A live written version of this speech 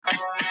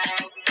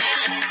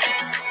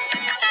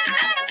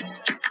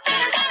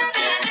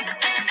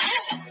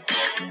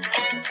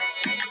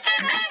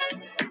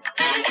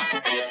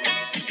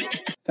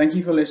Thank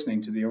you for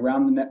listening to the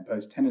Around the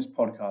Netpost Tennis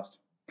Podcast.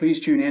 Please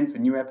tune in for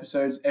new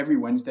episodes every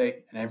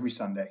Wednesday and every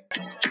Sunday.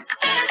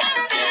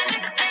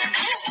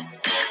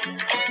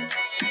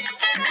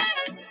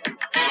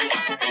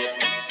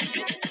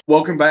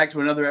 Welcome back to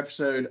another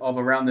episode of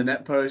Around the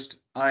Netpost.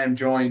 I am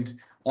joined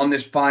on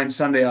this fine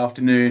Sunday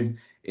afternoon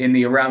in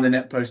the Around the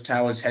Netpost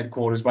Towers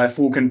headquarters by a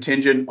full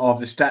contingent of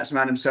the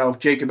Statsman himself,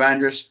 Jacob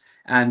Andrus,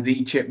 and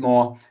the Chip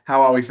Moore.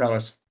 How are we,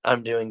 fellas?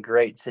 I'm doing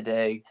great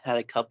today. Had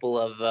a couple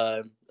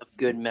of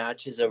good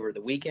matches over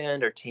the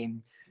weekend. Our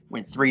team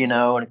went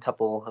 3-0 in a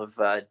couple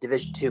of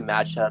Division II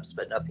matchups,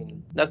 but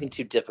nothing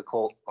too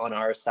difficult on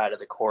our side of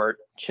the court.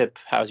 Chip,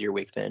 how's your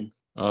week been?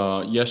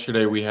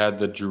 Yesterday we had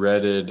the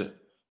dreaded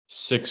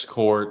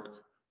 6-court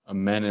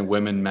men and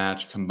women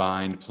match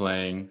combined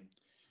playing.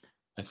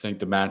 I think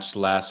the match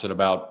lasted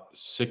about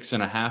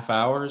 6.5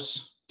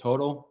 hours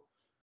total.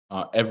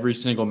 Every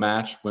single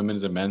match,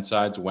 women's and men's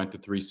sides, went to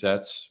 3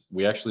 sets.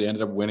 We actually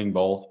ended up winning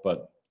both,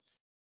 but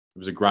it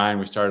was a grind.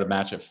 We started a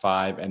match at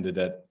 5, ended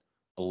at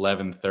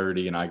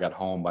 11:30, and I got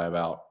home by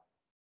about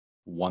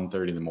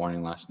 1:30 in the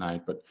morning last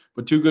night. But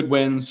 2 good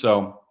wins,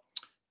 so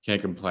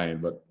can't complain.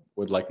 But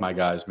would like my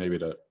guys maybe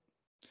to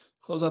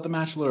close out the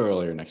match a little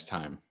earlier next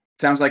time.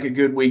 Sounds like a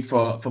good week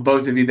for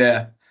both of you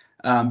there.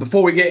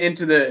 Before we get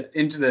into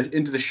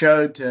the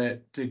show to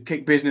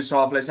kick business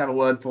off, let's have a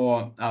word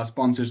for our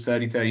sponsors,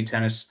 30/30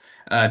 Tennis,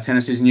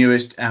 tennis's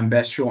newest and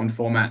best shortened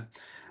format.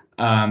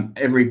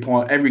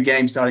 Every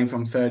game starting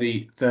from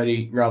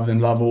 30/30 rather than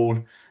love all,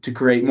 to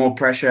create more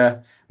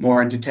pressure,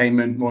 more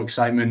entertainment, more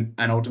excitement,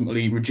 and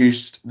ultimately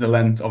reduce the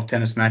length of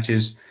tennis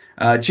matches.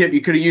 Chip,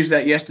 you could have used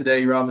that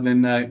yesterday rather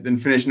than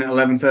finishing at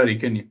 11:30,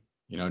 couldn't you?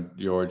 You know,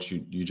 George,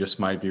 you just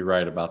might be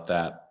right about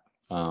that.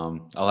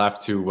 I'll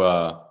have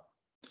to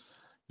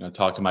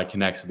talk to my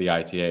connects at the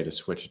ITA to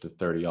switch it to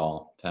 30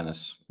 all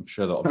tennis. I'm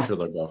sure they'll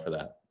go for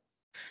that.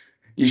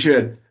 You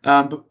should.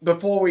 But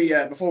before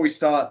we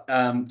start,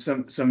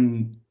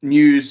 some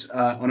news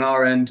on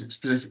our end,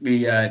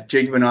 specifically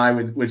Jacob and I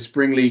with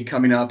Spring League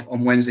coming up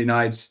on Wednesday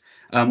nights.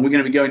 We're going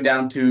to be going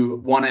down to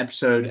 1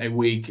 episode a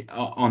week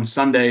on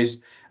Sundays,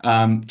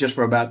 just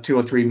for about 2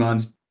 or 3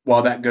 months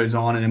while that goes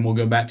on, and then we'll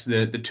go back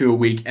to the 2 a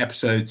week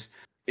episodes.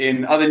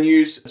 In other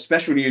news,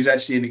 special news,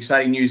 actually, and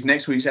exciting news,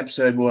 next week's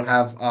episode will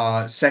have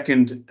our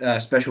second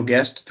special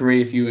guest,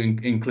 3 if you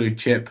include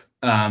Chip,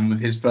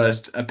 with his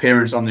first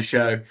appearance on the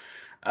show.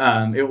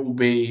 It will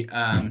be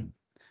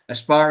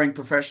aspiring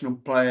professional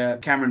player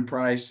Cameron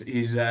Price.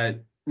 He's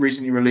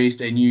recently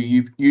released a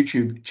new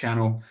YouTube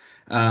channel.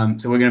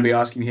 So we're going to be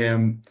asking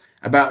him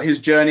about his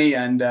journey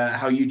and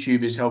how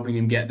YouTube is helping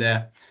him get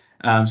there.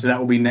 So that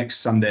will be next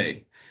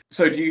Sunday.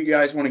 So do you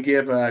guys want to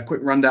give a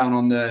quick rundown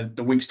on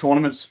the week's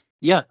tournaments?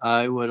 Yeah,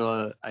 I would.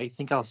 I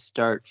think I'll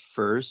start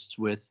first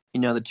with,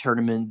 the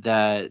tournament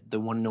that the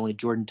one and only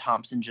Jordan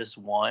Thompson just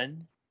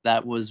won.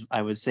 That was,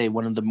 I would say,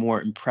 one of the more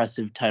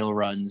impressive title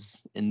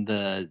runs in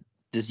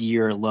this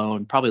year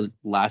alone, probably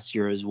last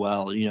year as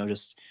well.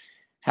 Just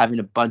having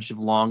a bunch of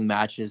long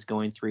matches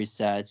going 3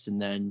 sets,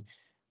 and then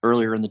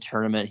earlier in the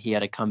tournament he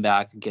had a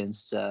comeback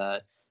against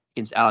Alex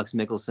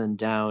Mickelson,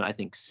 down I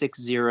think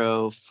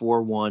 6-0,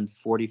 4-1,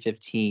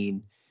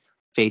 40-15.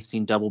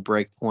 Facing double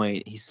break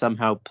point. He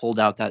somehow pulled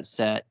out that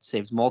set,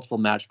 saved multiple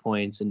match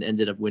points, and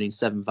ended up winning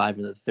 7-5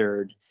 in the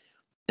third.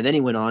 And then he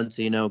went on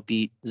to,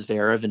 beat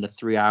Zverev in a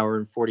 3-hour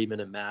and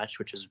 40-minute match,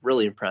 which is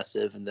really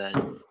impressive. And then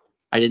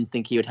I didn't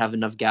think he would have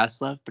enough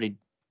gas left, but he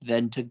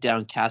then took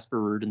down Casper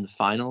Ruud in the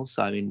finals.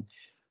 So,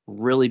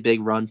 really big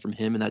run from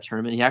him in that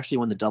tournament. He actually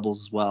won the doubles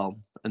as well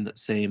in the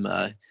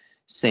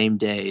same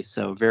day.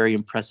 So very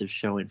impressive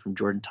showing from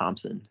Jordan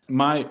Thompson.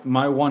 My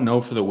one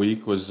note for the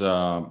week was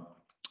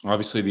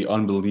obviously the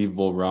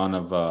unbelievable run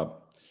of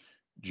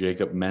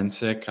Jacob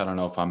Mensik. I don't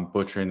know if I'm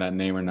butchering that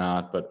name or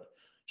not, but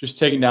just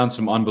taking down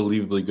some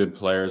unbelievably good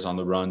players on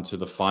the run to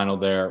the final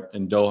there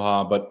in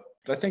Doha. But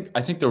I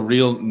think the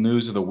real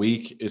news of the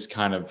week is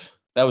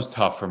that was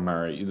tough for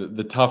Murray.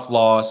 The tough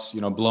loss,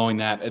 blowing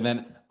that. And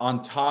then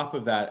on top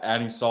of that,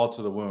 adding salt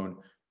to the wound,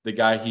 the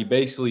guy he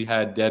basically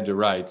had dead to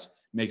rights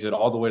makes it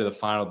all the way to the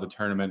final of the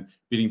tournament,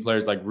 beating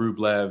players like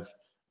Rublev,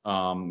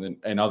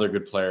 and other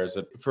good players.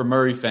 That for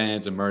Murray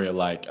fans and Murray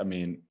alike,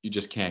 you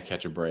just can't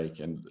catch a break.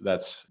 And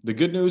that's the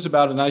good news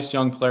about a nice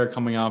young player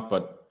coming up,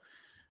 but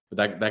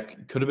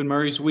that could have been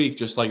Murray's week,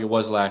 just like it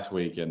was last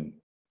week. And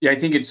yeah, I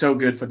think it's so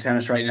good for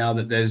tennis right now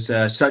that there's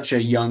such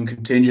a young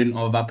contingent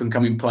of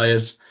up-and-coming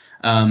players,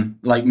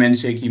 like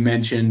Mensik you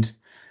mentioned.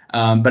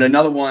 But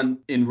another one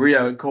in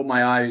Rio, it caught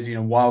my eye, is,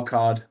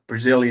 wildcard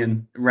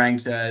Brazilian,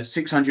 ranked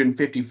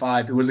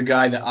 655, who was a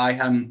guy that I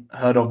hadn't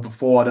heard of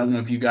before. I don't know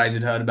if you guys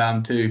had heard about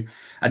him too.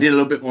 I did a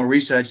little bit more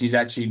research. He's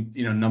actually,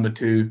 number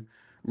 2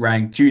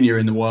 ranked junior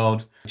in the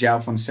world.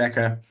 João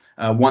Fonseca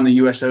won the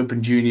US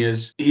Open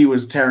Juniors. He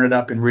was tearing it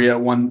up in Rio,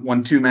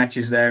 won 2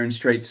 matches there in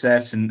straight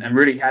sets, and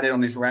really had it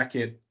on his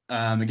racket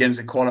against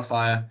a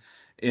qualifier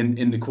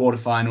in the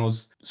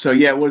quarterfinals. So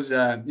yeah, it was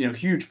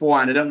huge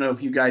forehand. I don't know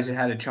if you guys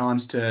had a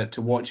chance to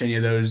watch any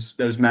of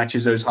those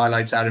matches, those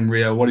highlights out in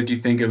Rio. What did you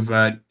think of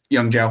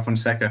young João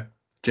Fonseca,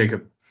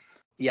 Jacob?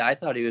 Yeah, I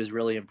thought he was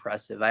really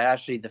impressive.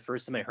 The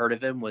first time I heard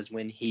of him was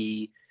when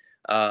he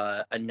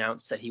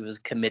announced that he was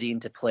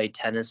committing to play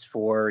tennis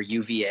for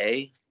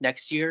UVA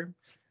next year.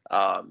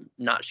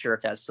 Not sure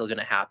if that's still going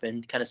to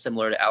happen. Kind of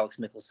similar to Alex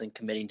Mickelson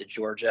committing to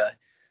Georgia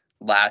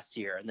last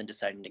year and then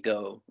deciding to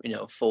go,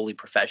 fully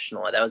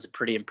professional. That was a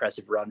pretty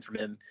impressive run from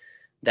him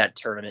that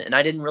tournament. And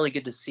I didn't really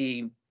get to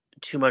see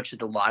too much of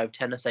the live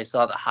tennis. I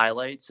saw the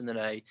highlights and then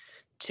I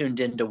tuned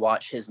in to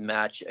watch his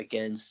match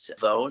against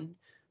Vone,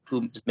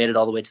 who made it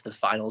all the way to the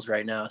finals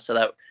right now. So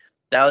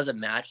that was a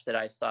match that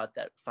I thought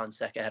that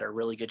Fonseca had a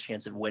really good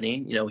chance of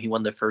winning. He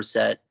won the first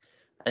set,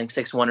 I think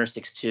 6-1 or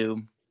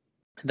 6-2.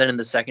 Then in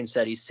the second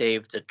set, he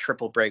saved a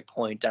triple break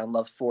point down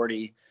love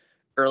 40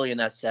 early in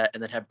that set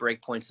and then had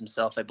break points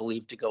himself, I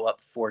believe, to go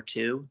up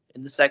 4-2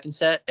 in the second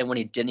set. And when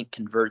he didn't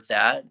convert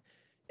that,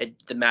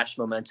 the match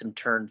momentum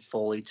turned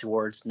fully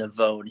towards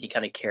Navone. He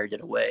kind of carried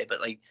it away.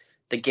 But like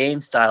the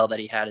game style that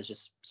he had is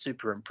just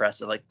super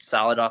impressive, like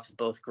solid off of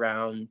both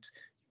ground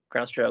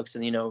strokes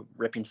and,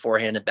 ripping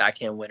forehand and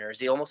backhand winners.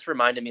 He almost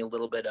reminded me a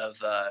little bit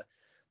of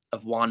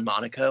Juan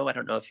Monaco. I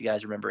don't know if you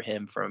guys remember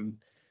him from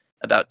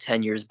about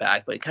 10 years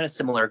back, but kind of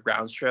similar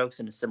ground strokes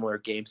and a similar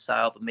game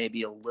style, but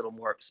maybe a little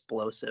more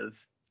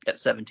explosive at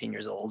 17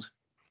 years old.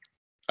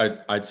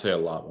 I'd say a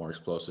lot more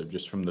explosive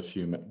just from the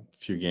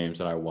few games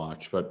that I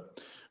watched,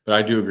 but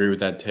I do agree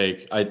with that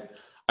take.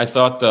 I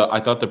thought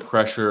the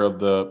pressure of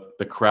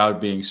the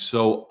crowd being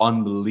so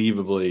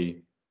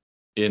unbelievably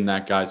in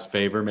that guy's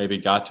favor maybe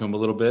got to him a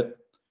little bit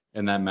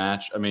in that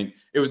match. I mean,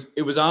 it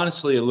was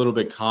honestly a little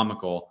bit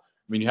comical.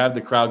 I mean, you have the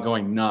crowd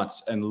going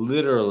nuts and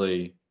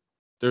literally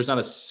there's not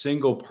a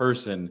single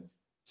person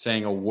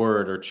saying a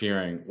word or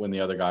cheering when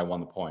the other guy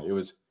won the point. It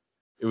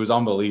was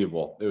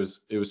unbelievable. It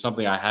was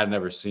something I had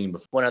never seen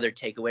before. One other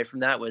takeaway from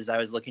that was I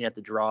was looking at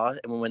the draw,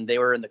 and when they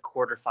were in the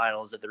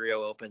quarterfinals of the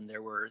Rio Open,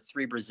 there were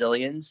 3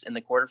 Brazilians in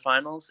the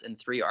quarterfinals and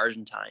 3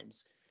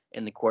 Argentines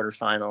in the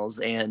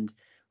quarterfinals, and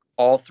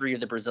all 3 of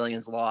the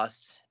Brazilians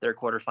lost their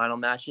quarterfinal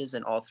matches,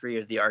 and all 3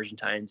 of the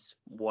Argentines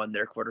won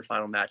their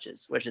quarterfinal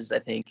matches, which is,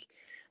 I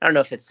don't know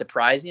if it's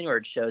surprising or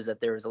it shows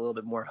that there was a little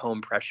bit more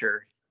home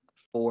pressure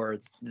for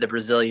the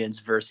Brazilians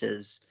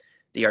versus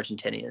the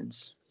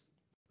Argentinians.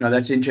 No,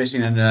 that's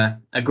interesting and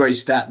a great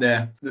stat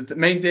there. The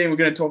main thing we're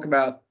going to talk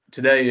about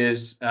today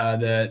is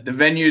the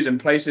venues and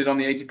places on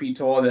the ATP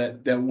Tour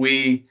that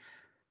we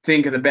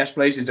think are the best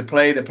places to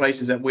play, the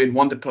places that we'd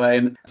want to play.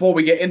 And before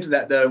we get into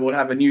that, though, we'll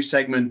have a new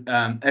segment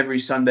every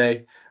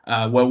Sunday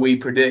where we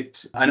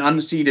predict an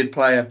unseeded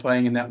player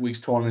playing in that week's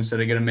tournaments that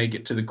are going to make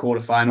it to the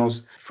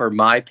quarterfinals. For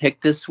my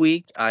pick this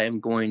week, I am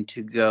going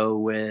to go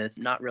with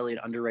not really an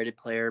underrated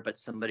player, but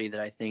somebody that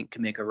I think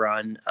can make a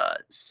run,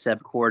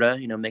 Seb Korda,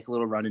 make a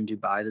little run in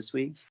Dubai this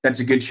week. That's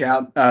a good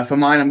shout. For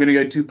mine, I'm going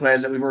to go 2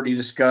 players that we've already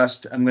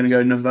discussed. I'm going to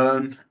go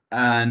Navone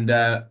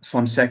and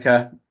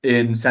Fonseca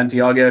in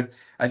Santiago.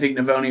 I think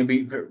Navone will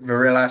beat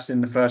Varillas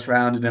in the first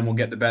round, and then we'll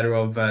get the better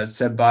of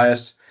Seb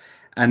Bias.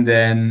 And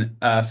then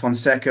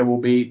Fonseca will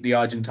beat the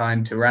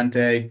Argentine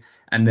Tirante,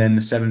 and then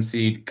the 7th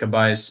seed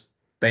Caballes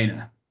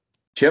Baena.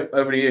 Chip,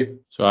 over to you.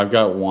 So I've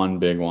got one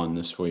big one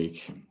this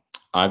week.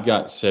 I've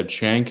got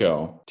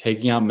Shevchenko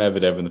taking out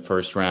Medvedev in the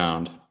first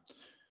round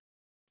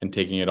and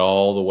taking it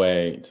all the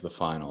way to the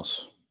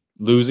finals.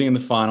 Losing in the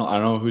final. I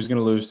don't know who's going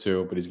to lose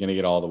to, but he's going to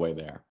get all the way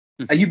there.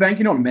 Are you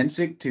banking on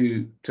Mensik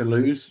to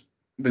lose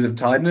because of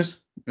tiredness?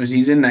 Because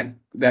he's in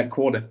that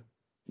quarter.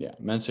 Yeah,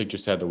 Mensik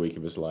just had the week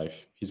of his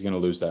life. He's going to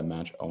lose that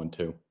match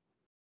 0-2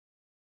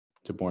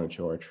 to Borna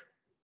George.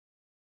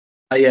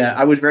 Yeah,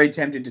 I was very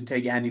tempted to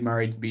take Andy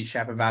Murray to beat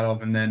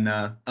Shapovalov and then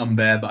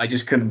Humbert, but I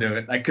just couldn't do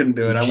it.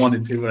 I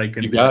wanted to, but I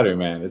couldn't. You got to,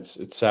 man.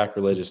 It's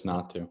sacrilegious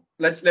not to.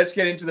 Let's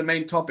get into the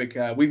main topic.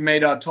 We've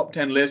made our top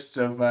 10 lists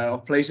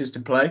of places to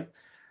play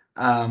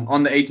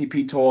on the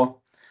ATP Tour.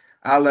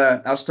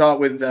 I'll start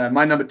with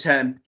my number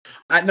 10.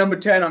 At number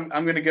 10, I'm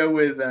going to go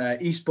with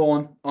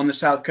Eastbourne on the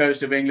south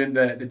coast of England,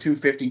 the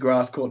 250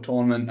 grass court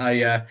tournament.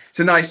 It's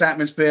a nice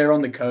atmosphere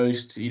on the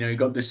coast. You've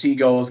got the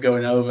seagulls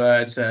going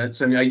over. It's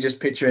something I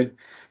just picture it.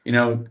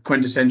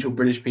 Quintessential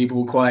British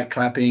people, quiet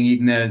clapping,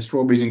 eating their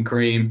strawberries and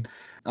cream.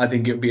 I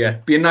think it would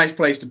be a nice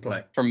place to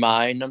play. For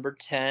my number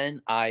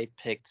 10, I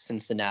picked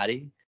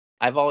Cincinnati.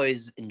 I've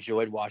always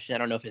enjoyed watching. I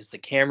don't know if it's the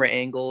camera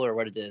angle or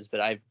what it is,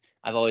 but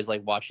I've always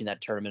liked watching that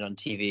tournament on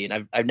TV,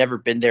 and I've never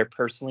been there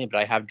personally,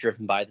 but I have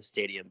driven by the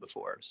stadium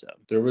before. So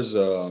there was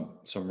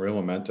some real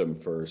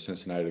momentum for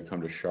Cincinnati to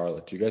come to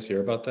Charlotte. Do you guys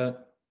hear about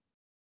that?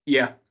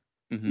 Yeah.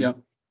 Mm-hmm. Yeah.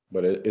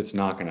 But it's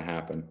not going to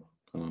happen.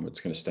 It's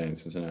going to stay in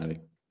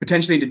Cincinnati.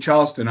 Potentially to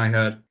Charleston, I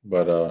heard.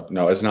 But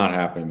no, it's not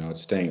happening. No,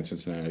 it's staying in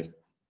Cincinnati.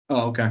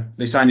 Oh, okay.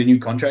 They signed a new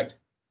contract.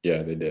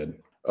 Yeah, they did.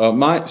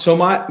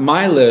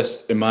 My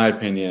list, in my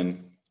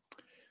opinion,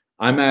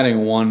 I'm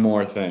adding one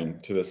more thing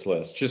to this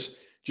list.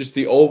 Just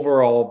the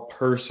overall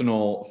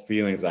personal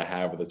feelings I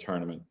have with the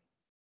tournament,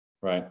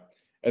 right?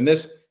 And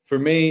this, for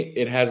me,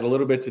 it has a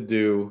little bit to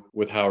do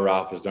with how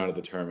Rafa's done at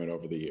the tournament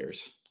over the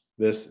years.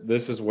 This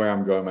is where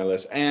I'm going my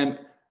list, and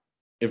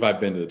if I've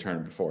been to the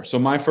tournament before. So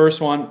my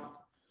first one,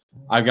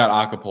 I've got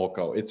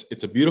Acapulco.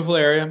 It's a beautiful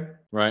area,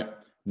 right?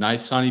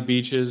 Nice sunny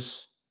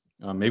beaches.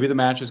 Maybe the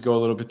matches go a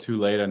little bit too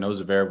late. I know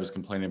Zverev was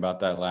complaining about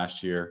that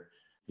last year.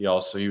 He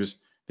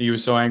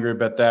was so angry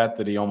about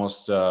that he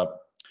almost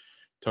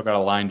took out a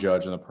line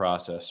judge in the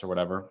process or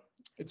whatever.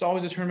 It's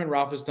always a tournament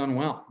Rafa's done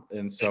well,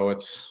 and so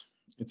it's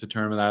a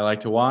tournament I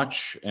like to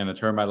watch and a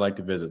tournament I'd like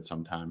to visit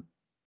sometime.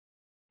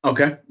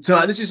 Okay,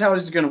 so this is how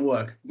this is going to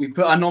work. We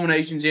put our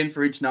nominations in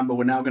for each number.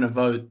 We're now going to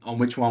vote on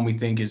which one we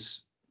think is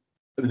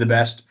the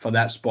best for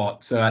that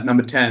spot. So at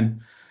number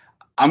 10,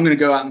 I'm going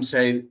to go out and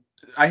say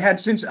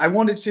I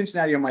wanted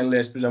Cincinnati on my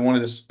list because I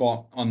wanted a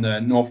spot on the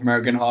North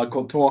American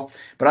Hardcourt Tour,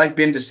 but I've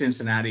been to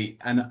Cincinnati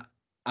and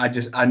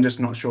I'm just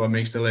not sure it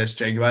makes the list,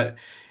 Jacob.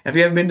 Have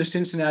you ever been to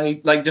Cincinnati?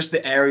 Like just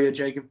the area,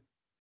 Jacob?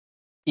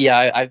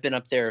 Yeah, I've been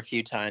up there a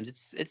few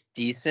times. It's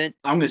decent.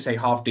 I'm going to say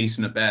half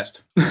decent at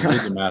best. It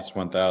is a Masters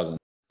 1000.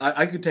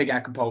 I could take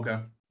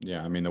Acapulco.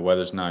 Yeah, I mean, the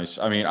weather's nice.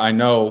 I mean, I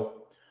know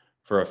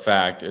for a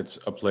fact it's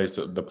a place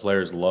that the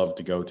players love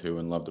to go to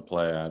and love to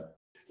play at.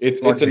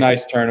 It's a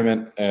nice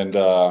tournament, and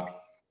I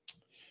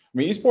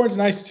mean, Eastbourne's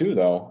nice too,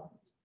 though.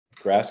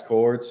 Grass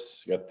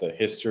courts, you got the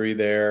history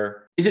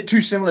there. Is it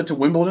too similar to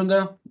Wimbledon,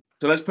 though?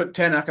 So let's put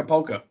 10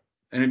 Acapulco.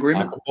 In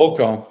agreement?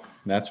 Acapulco,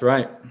 that's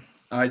right.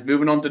 All right,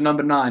 moving on to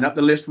number 9. Up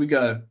the list we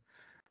go.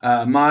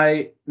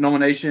 My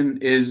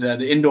nomination is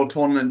the indoor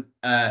tournament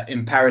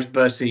in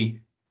Paris-Bercy.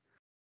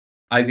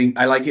 I think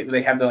I like it.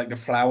 They have the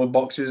flower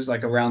boxes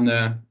like around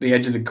the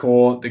edge of the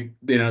court.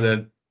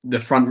 The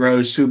front row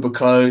is super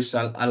close.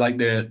 I like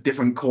the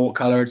different court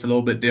color. It's a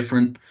little bit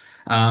different.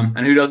 And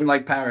who doesn't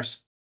like Paris?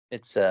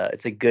 It's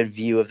a good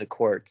view of the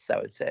courts, I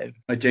would say.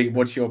 Jake,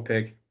 what's your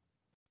pick?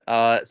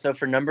 So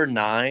for number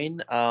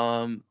 9,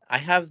 I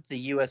have the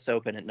U.S.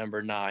 Open at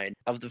number 9.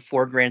 Of the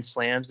 4 Grand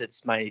Slams,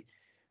 it's my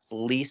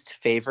least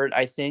favorite,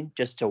 I think,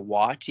 just to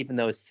watch. Even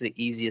though it's the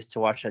easiest to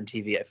watch on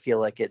TV, I feel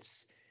like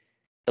it's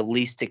the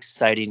least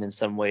exciting in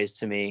some ways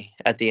to me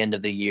at the end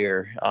of the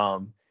year.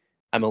 I'm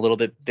a little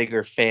bit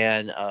bigger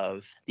fan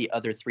of the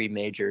other 3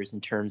 majors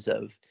in terms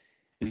of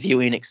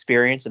viewing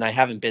experience, and I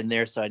haven't been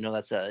there, so I know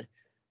that's a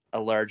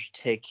large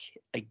tick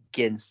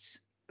against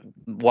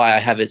why I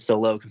have it so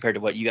low compared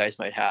to what you guys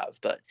might have.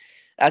 But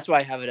that's why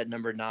I have it at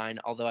number 9,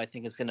 although I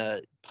think it's going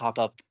to pop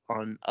up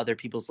on other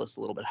people's lists a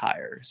little bit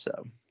higher.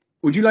 So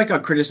would you like our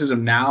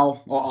criticism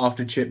now or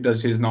after Chip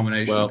does his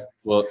nomination?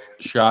 Well,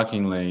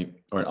 shockingly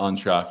or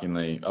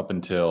unshockingly, up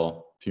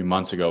until a few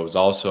months ago, it was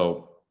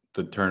also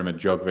the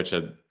tournament Djokovic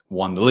had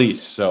won the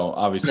least. So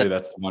obviously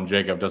that's the one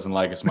Jacob doesn't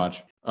like as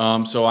much.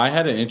 So I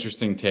had an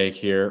interesting take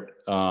here.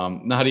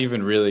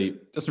 Doesn't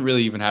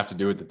really even have to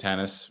do with the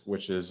tennis,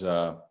 which is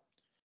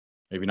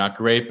maybe not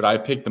great, but I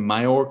picked the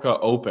Mallorca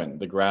Open,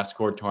 the grass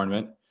court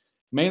tournament,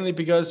 mainly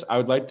because I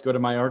would like to go to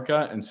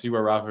Mallorca and see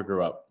where Rafa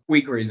grew up.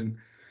 Weak reason.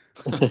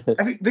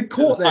 I mean, the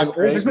court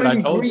there is not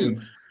even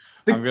green.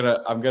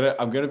 I'm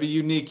gonna be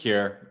unique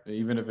here,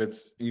 even if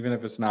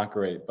it's not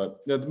great. But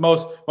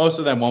most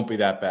of them won't be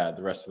that bad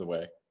the rest of the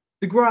way.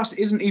 The grass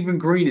isn't even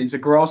green; it's a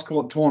grass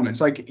court tournament.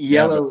 It's like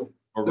yellow.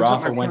 But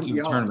Rafa went to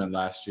the tournament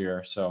last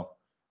year, so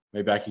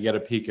maybe I could get a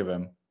peek of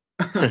him.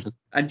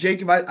 And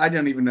Jacob, I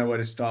don't even know where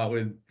to start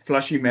with.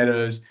 Flushing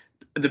Meadows,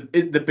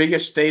 the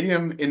biggest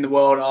stadium in the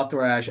world,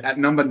 Arthur Ashe, at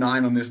number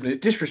 9 on this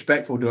list.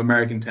 Disrespectful to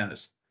American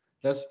tennis.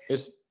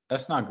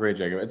 That's not great,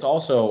 Jacob. It's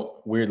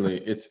also weirdly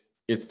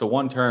it's the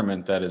one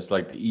tournament that is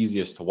like the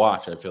easiest to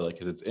watch. I feel like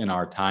because it's in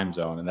our time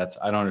zone, and I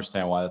don't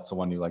understand why that's the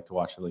one you like to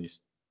watch the least.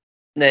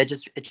 No, it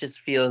just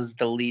feels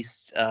the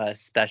least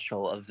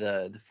special of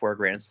the 4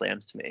 Grand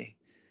Slams to me.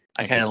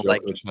 I kind of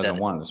like hasn't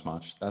won as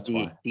much. That's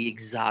why the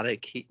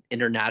exotic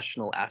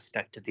international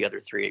aspect of the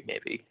other 3,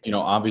 maybe.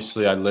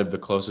 Obviously I live the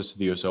closest to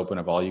the U.S. Open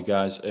of all you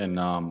guys, and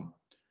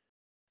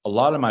a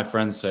lot of my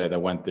friends say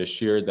that went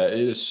this year that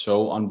it is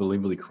so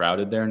unbelievably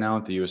crowded there now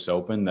at the U.S.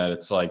 Open that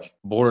it's like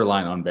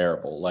borderline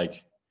unbearable.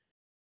 Like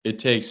it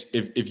takes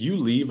if you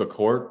leave a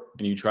court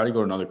and you try to go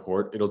to another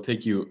court, it'll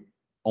take you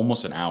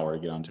almost an hour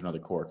to get onto another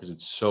court because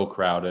it's so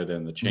crowded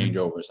and the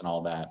changeovers and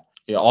all that.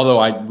 Yeah, although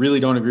I really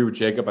don't agree with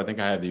Jacob. I think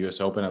I have the U.S.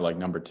 Open at like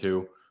number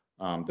 2.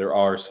 There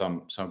are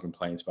some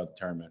complaints about the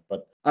tournament,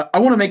 but I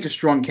want to make a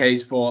strong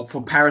case for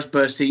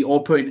Paris-Bercy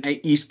or putting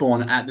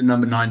Eastbourne at the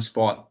number 9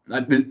 spot.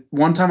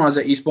 One time I was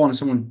at Eastbourne and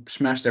someone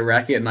smashed their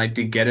racket and I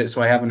did get it,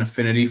 so I have an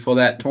affinity for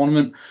that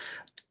tournament.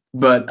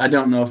 But I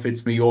don't know if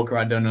it's Mallorca.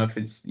 I don't know if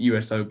it's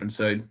U.S. Open.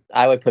 So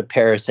I would put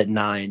Paris at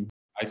 9.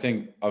 I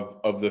think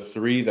of the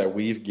 3 that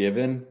we've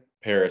given,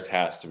 Paris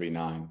has to be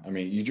 9. I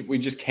mean, we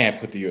just can't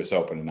put the U.S.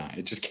 Open at 9.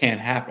 It just can't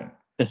happen.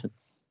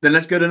 Then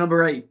let's go to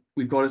number 8.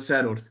 We've got it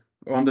settled.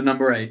 We're on to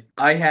number 8.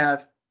 I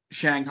have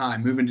Shanghai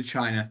moving to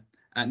China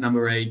at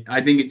number 8.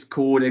 I think it's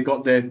cool. They've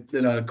got their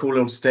cool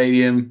little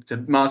stadium. It's a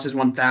Masters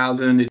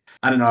 1000.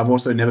 I don't know. I've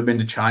also never been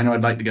to China.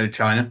 I'd like to go to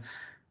China.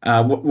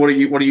 What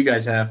do you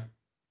guys have?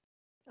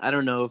 I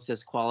don't know if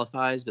this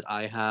qualifies, but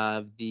I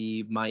have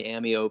the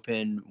Miami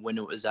Open when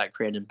it was at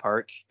Crandon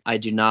Park. I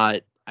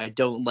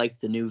don't like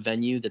the new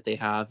venue that they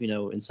have,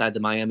 inside the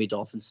Miami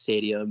Dolphins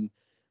Stadium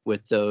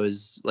with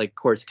those like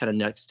courts kind of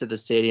next to the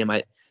stadium.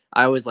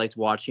 I always liked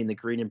watching the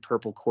green and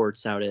purple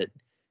courts out at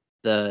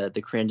the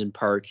Crandon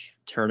Park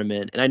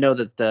tournament. And I know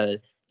that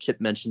the Chip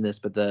mentioned this,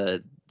 but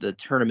the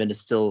tournament is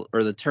still,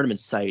 or the tournament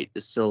site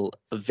is still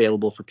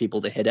available for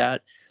people to hit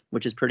at,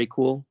 which is pretty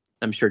cool.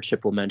 I'm sure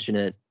Chip will mention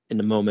it in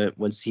a moment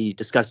once he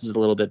discusses it a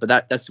little bit,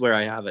 but that's where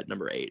I have it,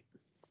 number 8.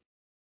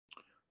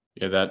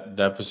 Yeah,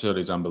 that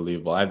facility is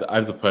unbelievable. I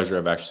have the pleasure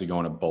of actually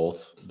going to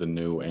both the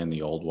new and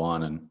the old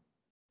one, and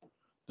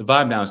the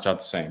vibe now is not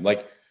the same.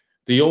 Like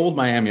the old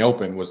Miami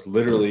Open was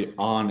literally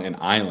on an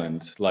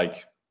island,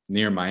 like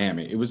near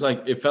Miami. It was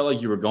like it felt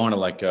like you were going to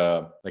like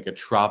a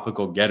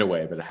tropical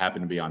getaway, but it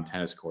happened to be on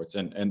tennis courts.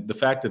 And the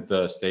fact that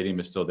the stadium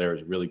is still there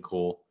is really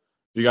cool.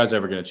 If you guys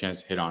ever get a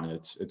chance to hit on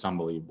it, it's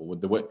unbelievable.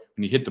 With the way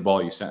when you hit the ball,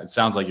 it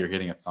sounds like you're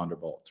hitting a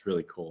thunderbolt. It's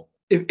really cool.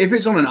 If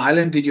it's on an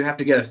island, did you have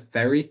to get a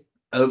ferry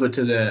over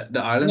to the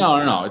island?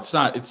 No. It's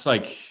not. It's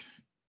like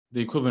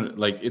the equivalent.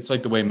 Like it's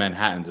like the way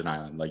Manhattan's an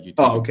island. Like you take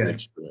a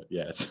bridge through it.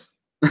 Yeah, it's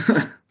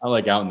not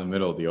like out in the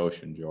middle of the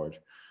ocean, George.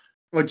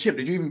 Well, Chip,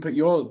 did you even put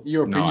your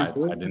opinion?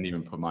 No, I didn't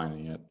even put mine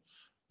in yet.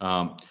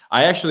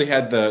 I actually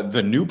had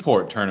the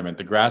Newport tournament,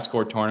 the grass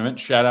court tournament.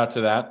 Shout out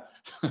to that.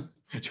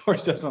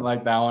 George doesn't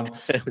like that one.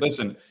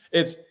 Listen,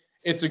 it's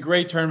a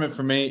great tournament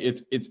for me.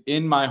 It's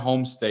in my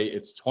home state.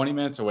 It's 20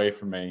 minutes away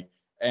from me,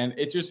 and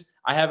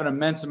I have an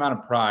immense amount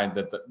of pride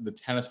that the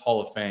Tennis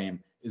Hall of Fame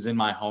is in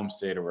my home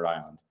state of Rhode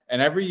Island.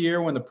 And every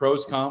year when the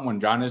pros come, when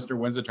John Isner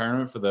wins a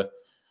tournament for that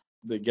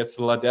gets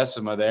the La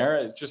Decima there,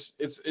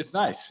 it's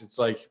nice. It's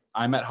like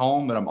I'm at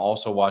home, but I'm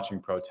also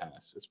watching pro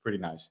tennis. It's pretty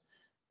nice.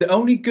 The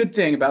only good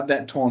thing about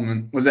that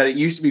tournament was that it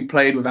used to be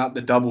played without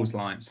the doubles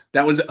lines.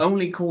 That was the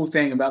only cool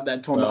thing about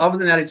that tournament. Well, other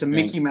than that, it's a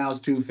Mickey Mouse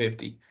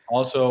 250.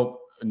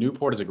 Also,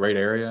 Newport is a great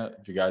area.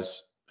 If you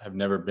guys have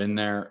never been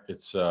there,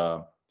 it's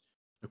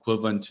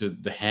equivalent to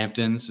the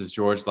Hamptons, as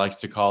George likes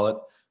to call it,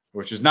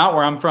 which is not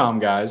where I'm from,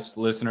 guys,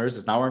 listeners.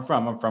 It's not where I'm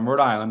from. I'm from Rhode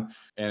Island,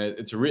 and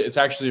it's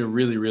actually a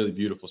really, really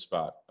beautiful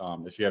spot.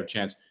 If you have a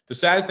chance. The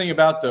sad thing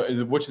about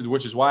which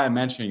is why I'm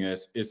mentioning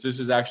this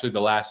is actually the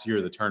last year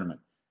of the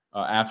tournament.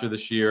 After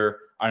this year,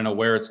 I don't know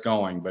where it's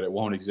going, but it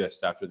won't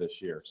exist after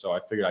this year. So I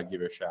figured I'd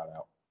give it a shout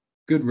out.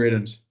 Good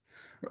riddance.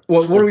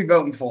 What are we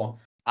voting for?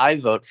 I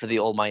vote for the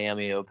old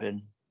Miami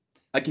Open.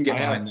 I can get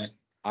behind that.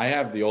 I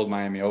have the old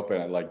Miami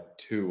Open at like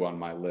 2 on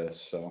my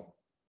list, so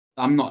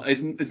I'm not.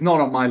 It's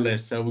not on my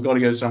list, so we've got to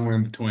go somewhere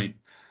in between.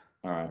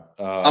 All right.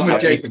 I'm with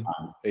Jacob.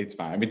 Eight's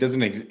fine. I mean,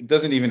 it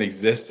doesn't even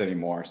exist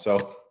anymore.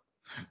 So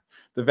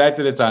the fact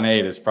that it's on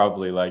 8 is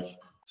probably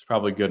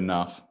good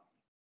enough.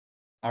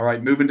 All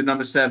right, moving to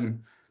number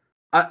 7.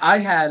 I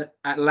had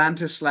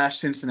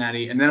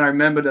Atlanta/Cincinnati, and then I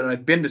remembered that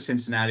I'd been to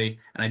Cincinnati,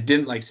 and I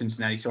didn't like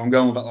Cincinnati, so I'm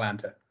going with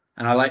Atlanta.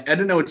 And I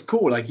don't know, it's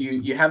cool. Like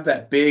you have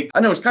that big, I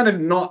know it's kind of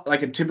not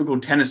like a typical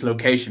tennis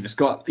location. It's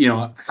got,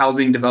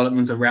 housing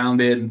developments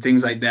around it and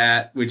things like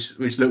that, which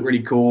look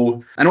really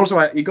cool. And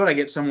also you got to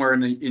get somewhere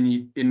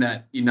in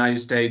that United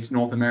States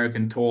North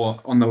American tour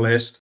on the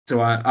list.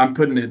 So I'm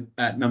putting it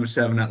at number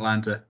 7,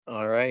 Atlanta.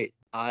 All right.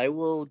 I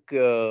will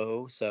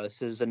go. So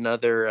this is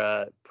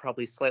another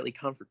probably slightly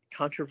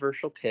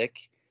controversial pick,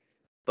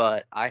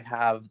 but I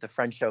have the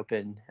French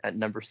Open at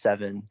number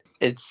 7.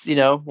 It's,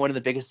 one of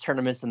the biggest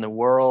tournaments in the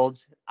world.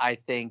 I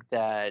think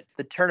that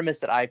the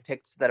tournaments that I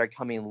picked that are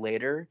coming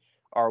later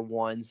are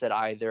ones that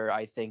either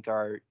I think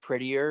are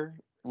prettier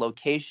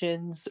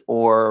locations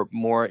or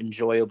more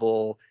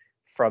enjoyable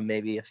from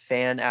maybe a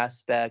fan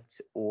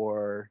aspect,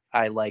 or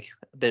I like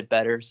a bit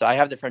better. So I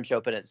have the French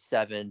Open at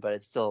 7, but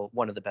it's still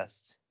one of the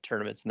best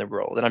tournaments in the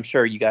world. And I'm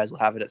sure you guys will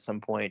have it at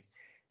some point,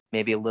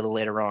 maybe a little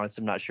later on. So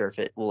I'm not sure if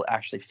it will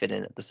actually fit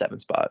in at the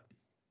 7th spot.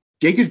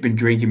 Jacob's been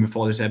drinking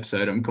before this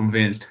episode, I'm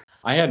convinced.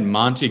 I had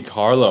Monte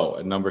Carlo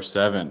at number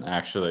 7,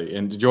 actually.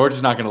 And George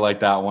is not going to like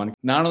that one.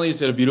 Not only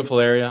is it a beautiful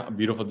area, a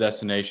beautiful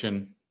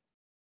destination,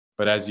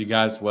 but as you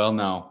guys well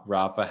know,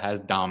 Rafa has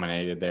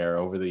dominated there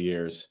over the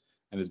years.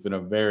 And it's been a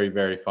very,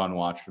 very fun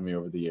watch for me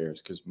over the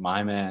years because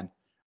my man,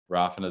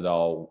 Rafa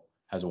Nadal,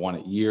 has won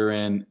it year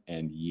in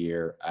and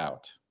year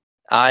out.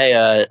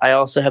 I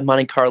also have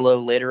Monte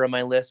Carlo later on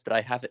my list, but I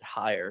have it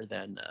higher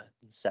than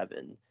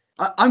 7.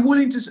 I'm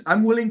willing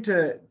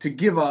to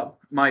give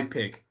up my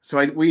pick. So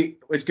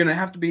it's going to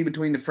have to be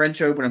between the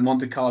French Open and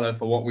Monte Carlo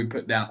for what we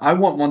put down. I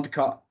want Monte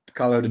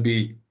Carlo to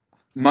be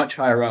much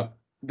higher up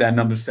than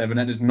number 7.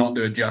 That does not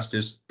do it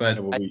justice, but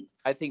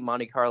I think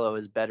Monte Carlo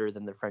is better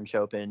than the French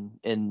Open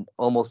in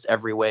almost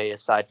every way,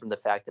 aside from the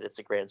fact that it's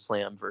a Grand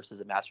Slam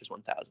versus a Masters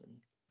 1000.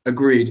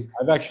 Agreed.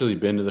 I've actually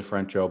been to the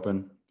French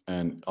Open,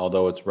 and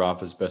although it's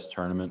Rafa's best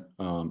tournament,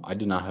 I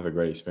did not have a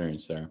great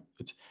experience there.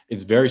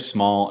 It's very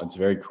small. It's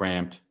very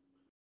cramped.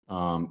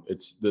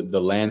 It's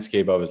the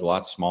landscape of it is a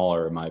lot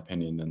smaller, in my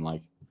opinion, than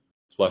like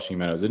Flushing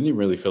Meadows. It didn't even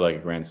really feel like a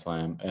Grand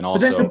Slam. And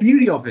also, but that's the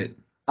beauty of it.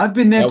 I've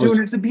been there too,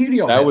 and it's the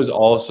beauty of it. That was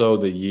also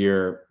the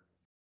year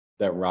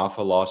that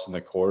Rafa lost in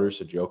the quarters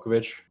to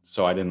Djokovic,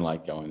 so I didn't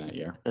like going that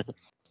year.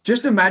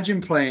 Just imagine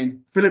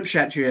playing Philippe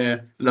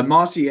Chatrier, La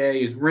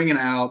Marseillaise is ringing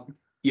out,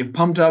 you're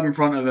pumped up in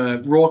front of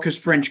a raucous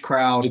French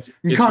crowd. It's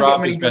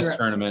Rafa's best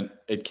tournament.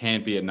 It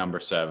can't be at number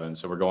 7,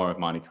 so we're going with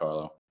Monte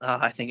Carlo.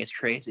 I think it's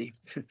crazy.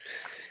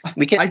 I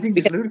think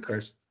it's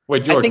ludicrous.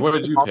 Wait, I George, think what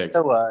did you pick?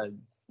 also,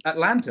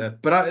 Atlanta,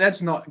 but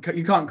that's not.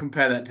 You can't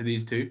compare that to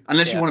these two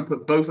unless you Yeah. want to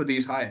put both of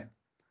these higher.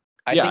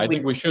 I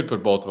think we should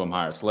put both of them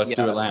higher. So let's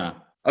do Yeah.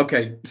 Atlanta.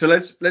 Okay, so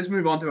let's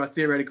move on to our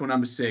theoretical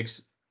number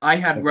 6. I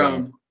had Okay.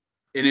 Rome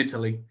in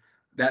Italy.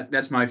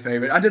 That's my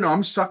favorite. I don't know.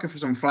 I'm sucker for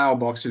some flower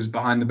boxes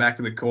behind the back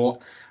of the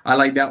court. I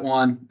like that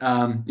one.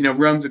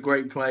 Rome's a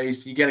great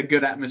place. You get a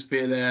good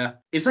atmosphere there.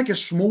 It's like a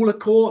smaller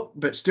court,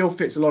 but still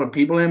fits a lot of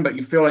people in. But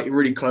you feel like you're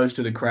really close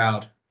to the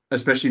crowd,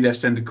 especially their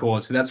center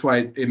court. So that's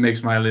why it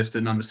makes my list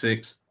at number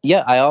 6.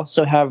 Yeah, I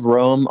also have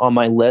Rome on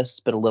my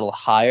list, but a little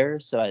higher.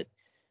 So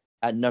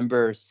at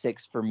number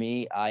 6 for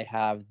me, I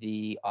have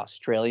the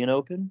Australian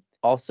Open.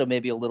 Also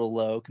maybe a little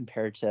low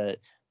compared to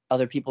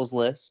other people's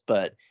lists,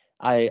 but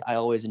I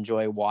always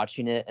enjoy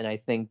watching it. And I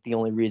think the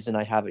only reason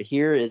I have it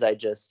here is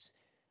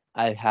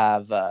I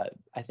have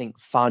I think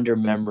fonder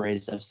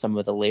memories of some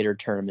of the later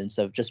tournaments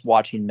of just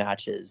watching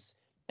matches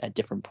at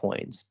different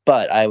points.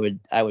 But I would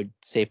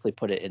safely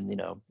put it in,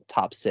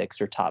 top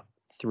 6 or top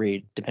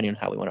 3, depending on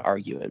how we want to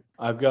argue it.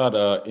 I've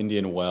got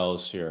Indian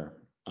Wells here.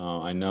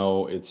 I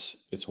know it's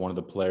one of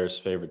the players'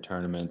 favorite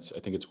tournaments.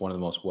 I think it's one of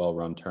the most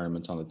well-run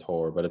tournaments on the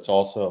tour, but it's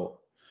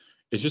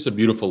just a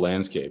beautiful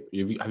landscape.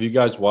 Have you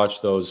guys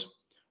watched those?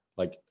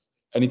 Like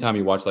anytime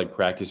you watch like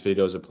practice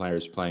videos of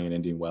players playing in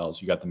Indian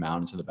Wells, you got the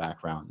mountains in the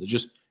background. It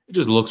just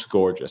looks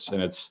gorgeous,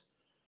 and if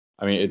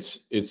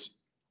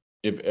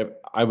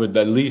I would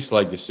at least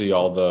like to see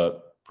all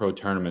the pro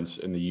tournaments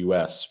in the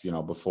U.S.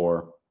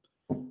 Before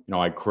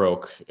I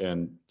croak,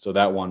 and so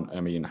that one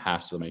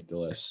has to make the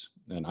list.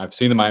 And I've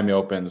seen the Miami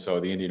Open, so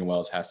the Indian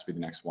Wells has to be the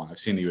next one. I've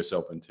seen the U.S.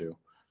 Open too.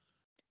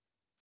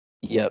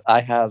 Yep, I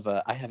have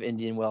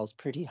Indian Wells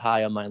pretty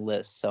high on my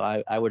list, so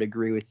I would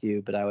agree with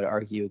you, but I would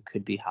argue it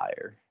could be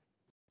higher.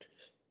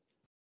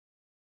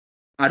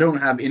 I don't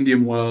have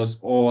Indian Wells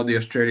or the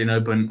Australian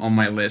Open on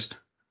my list,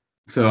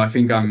 so I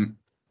think I'm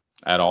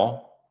At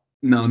all?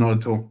 no, not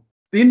at all.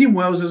 The Indian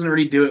Wells doesn't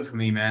really do it for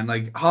me, man.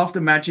 Like half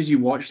the matches you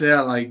watch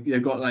there, like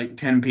they've got like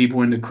 10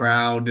 people in the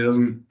crowd. It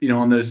doesn't,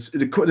 on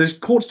this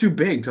court's too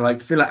big to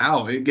like fill it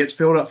out. It gets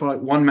filled up for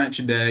like one match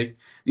a day.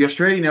 The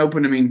Australian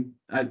Open,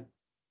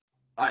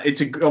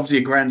 it's obviously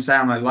a grand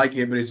slam. I like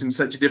it, but it's in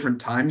such a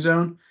different time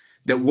zone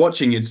that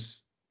watching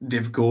it's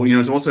difficult.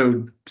 It's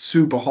also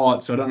super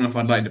hot, so I don't know if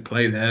I'd like to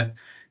play there.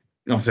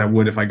 Obviously, I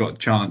would if I got a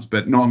chance,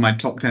 but not on my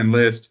top 10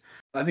 list.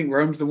 I think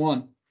Rome's the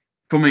one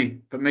for me.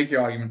 But make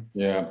your argument.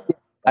 Yeah.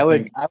 I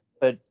would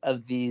put,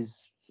 of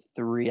these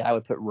 3, I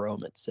would put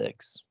Rome at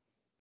 6.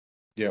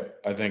 Yep,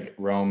 I think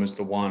Rome is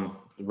the one.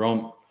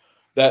 Rome,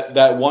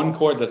 that one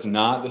court that's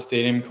not the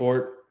stadium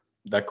court,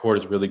 that court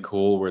is really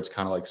cool where it's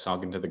kind of like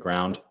sunk into the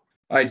ground.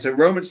 All right, so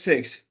Rome at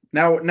 6.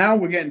 Now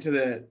we're getting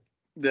to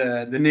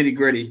the nitty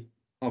gritty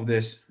of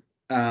this.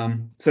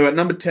 So at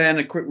number 10,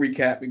 a quick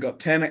recap: we got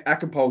 10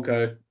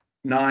 Acapulco,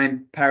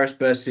 9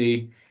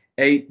 Paris-Bercy,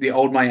 8 the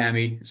Old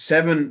Miami,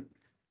 7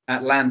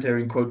 Atlanta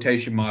in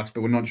quotation marks,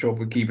 but we're not sure if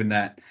we're keeping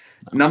that.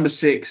 Number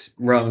 6,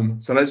 Rome.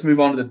 So let's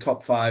move on to the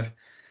top 5.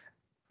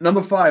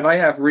 Number 5, I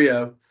have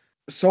Rio.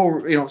 So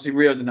obviously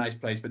Rio's a nice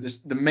place, but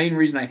the main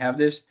reason I have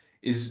this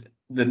is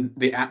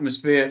the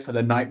atmosphere for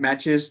the night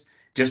matches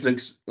just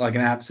looks like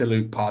an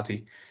absolute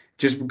party.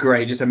 Just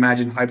great. Just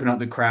imagine hyping up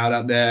the crowd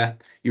out there.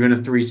 You're in a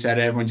 3-set,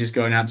 everyone's just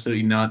going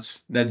absolutely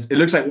nuts. It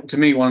looks like, to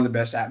me, one of the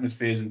best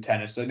atmospheres in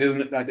tennis. So it doesn't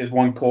look like there's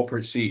one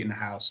corporate seat in the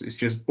house. It's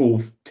just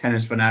all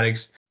tennis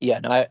fanatics. Yeah,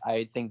 no,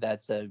 I think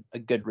that's a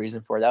good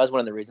reason for it. That was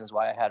one of the reasons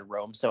why I had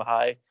Rome so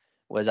high,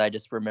 was I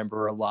just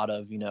remember a lot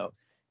of,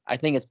 I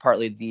think it's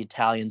partly the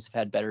Italians have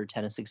had better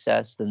tennis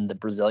success than the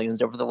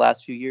Brazilians over the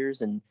last few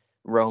years, and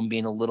Rome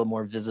being a little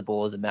more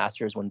visible as a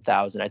Masters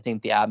 1000. I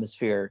think the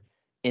atmosphere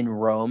in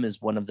Rome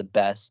is one of the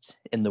best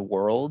in the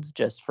world,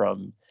 just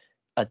from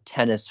a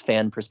tennis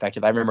fan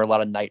perspective. I remember a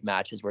lot of night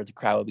matches where the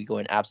crowd would be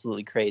going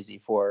absolutely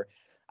crazy I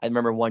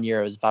remember one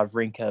year it was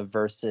Wawrinka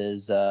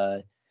versus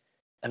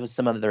it was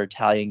some other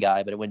Italian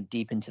guy, but it went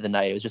deep into the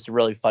night. It was just a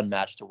really fun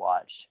match to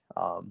watch.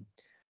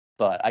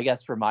 But I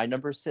guess for my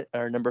number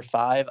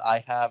 5,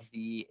 I have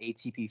the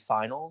ATP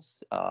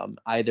Finals,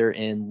 either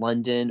in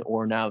London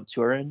or now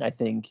Turin. I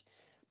think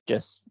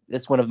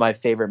it's one of my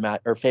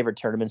favorite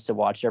tournaments to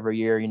watch every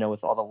year.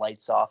 With all the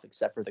lights off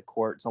except for the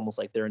court, it's almost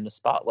like they're in the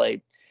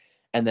spotlight.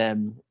 And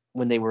then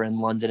when they were in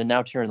London and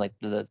now Turin, like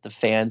the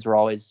fans were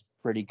always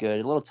pretty good.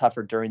 A little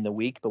tougher during the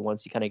week, but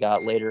once you kind of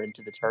got later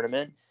into the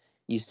tournament,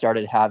 you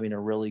started having a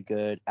really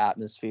good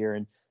atmosphere.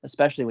 And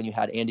especially when you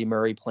had Andy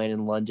Murray playing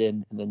in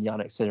London and then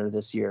Jannik Sinner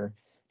this year,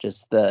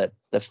 just the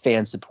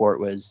fan support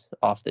was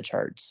off the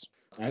charts.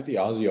 I had the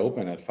Aussie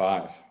Open at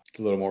 5. It's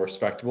a little more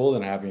respectable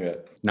than having it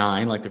at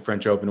 9, like the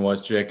French Open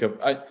was, Jacob.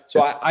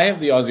 I have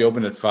the Aussie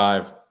Open at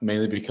 5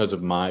 mainly because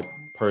of my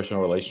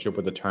personal relationship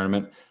with the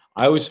tournament.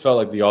 I always felt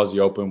like the Aussie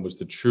Open was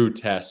the true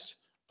test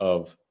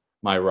of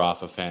my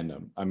Rafa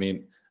fandom. I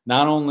mean,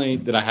 not only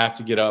did I have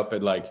to get up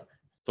at like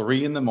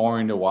 3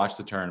 a.m. to watch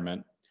the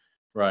tournament,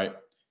 right?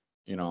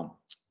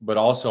 But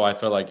also I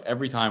felt like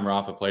every time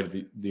Rafa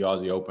played the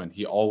Aussie Open,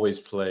 he always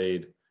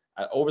played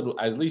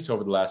at least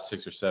over the last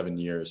 6 or 7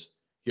 years,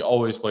 he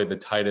always played the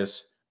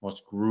tightest,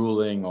 most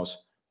grueling,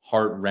 most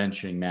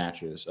heart-wrenching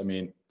matches. I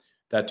mean,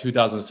 that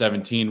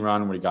 2017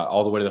 run where he got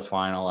all the way to the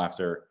final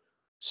after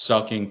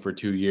sucking for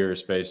 2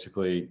 years,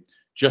 basically,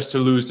 just to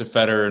lose to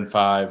Federer in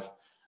five.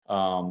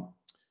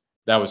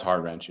 That was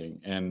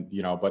heart-wrenching. And,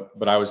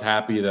 but I was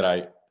happy that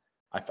I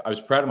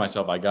was proud of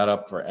myself. I got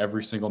up for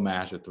every single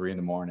match at 3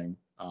 a.m.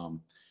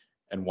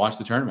 And watched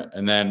the tournament.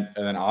 And then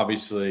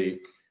obviously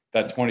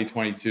that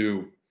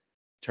 2022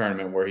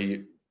 tournament where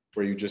you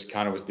just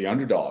kind of was the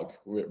underdog,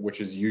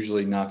 which is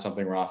usually not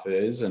something Rafa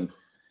is, and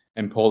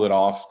pulled it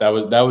off. That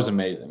was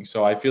amazing.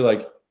 So I feel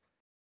like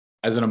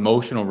as an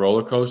emotional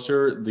roller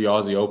coaster, the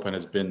Aussie Open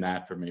has been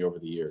that for me over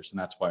the years, and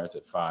that's why it's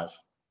at 5.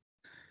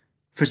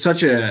 For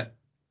such the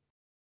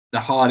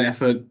hard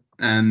effort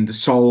and the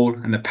soul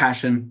and the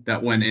passion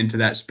that went into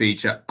that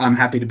speech, I'm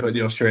happy to put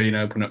the Australian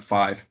Open at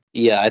 5.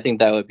 Yeah, I think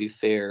that would be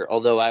fair.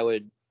 Although I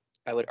would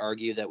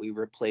argue that we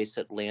replace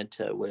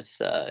Atlanta with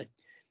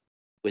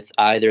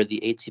either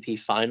the ATP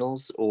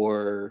Finals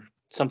or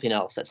something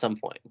else at some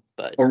point.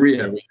 But or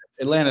Rio.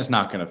 Atlanta's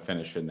not going to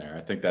finish in there.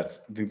 I think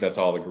that's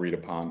all agreed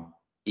upon.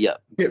 Yeah.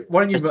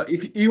 Why don't you vote?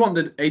 If you want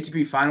the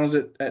ATP Finals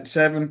at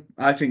 7,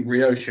 I think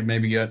Rio should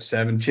maybe go at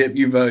 7. Chip,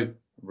 you vote.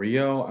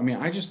 Rio. I mean,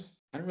 I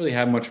don't really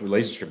have much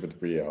relationship with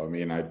Rio. I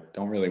mean, I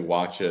don't really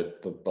watch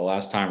it. The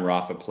last time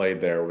Rafa played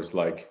there was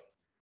like.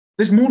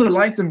 There's more to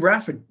life than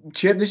Rafa,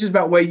 Chip. This is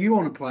about where you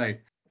want to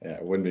play. Yeah,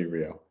 it wouldn't be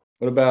Rio.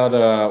 What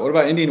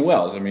about Indian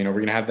Wells? I mean, are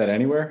we gonna have that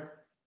anywhere?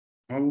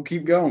 Well, we'll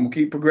keep going. We'll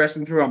keep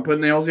progressing through. I'm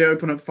putting the Aussie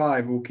Open at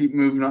 5. We'll keep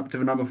moving up to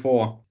the number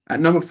 4. At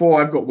number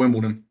 4, I've got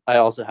Wimbledon. I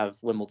also have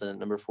Wimbledon at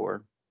number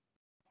 4.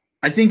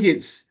 I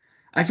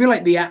feel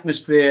like the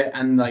atmosphere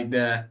and like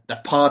the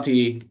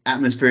party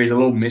atmosphere is a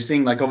little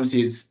missing. Like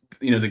obviously it's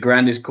the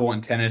grandest court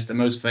in tennis, the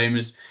most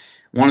famous,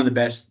 one of the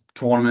best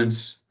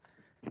tournaments,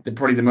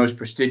 probably the most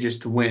prestigious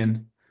to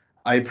win.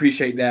 I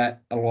appreciate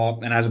that a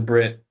lot, and as a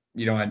Brit,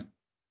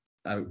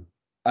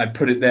 I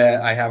put it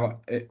there. I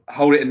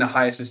hold it in the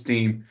highest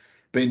esteem.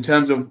 But in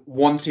terms of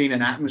wanting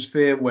an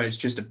atmosphere where it's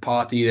just a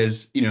party,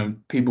 there's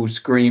people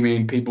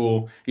screaming,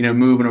 people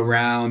moving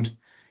around.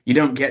 You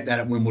don't get that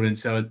at Wimbledon,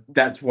 so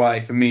that's why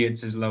for me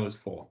it's as low as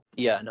 4.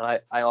 Yeah, no,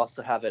 I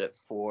also have it at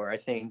 4. I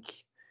think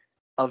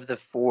of the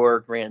 4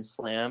 Grand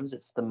Slams,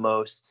 it's the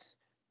most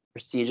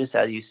prestigious,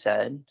 as you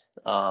said.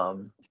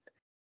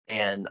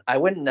 And I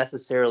wouldn't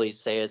necessarily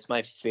say it's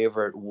my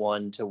favorite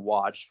one to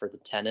watch for the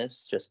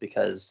tennis, just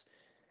because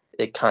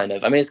it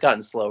it's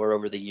gotten slower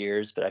over the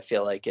years, but I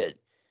feel like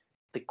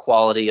the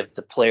quality of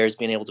the players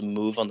being able to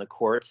move on the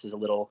courts is a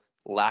little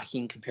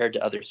lacking compared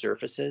to other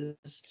surfaces.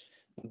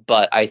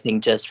 But I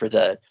think just for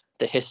the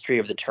history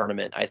of the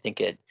tournament, I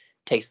think it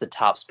takes the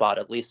top spot,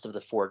 at least of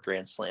the 4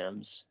 Grand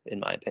Slams, in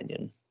my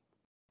opinion.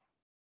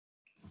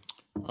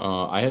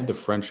 I had the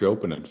French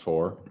Open at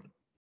 4.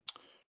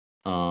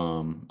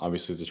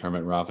 Obviously the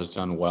tournament Rafa's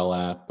done well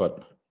at,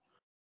 but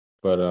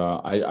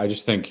I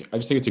just think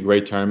it's a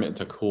great tournament.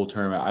 It's a cool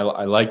tournament.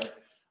 I like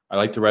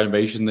the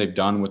renovation they've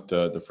done with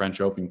the French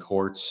Open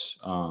courts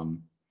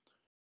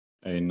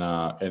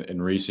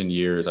in recent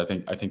years. I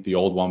think the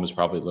old one was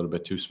probably a little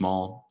bit too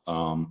small.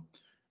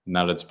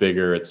 Now that it's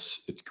bigger,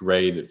 it's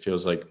great. It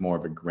feels like more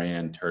of a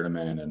grand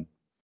tournament,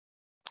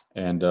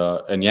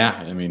 and yeah,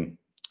 I mean,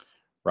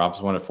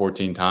 Rafa's won it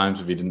 14 times.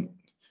 If he didn't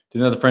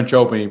have the French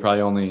Open,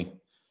 he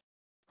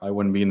I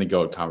wouldn't be in the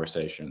GOAT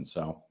conversation.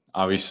 So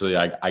obviously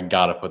I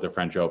gotta put the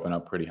French Open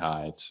up pretty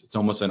high. It's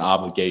almost an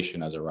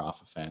obligation as a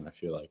Rafa fan, I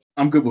feel like.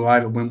 I'm good with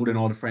either Wimbledon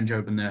or the French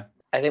Open there.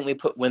 I think we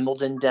put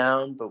Wimbledon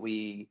down, but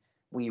we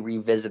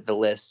revisit the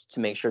list to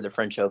make sure the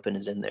French Open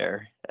is in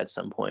there at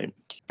some point.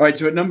 All right,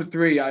 so at number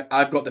 3,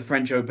 I've got the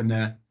French Open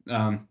there.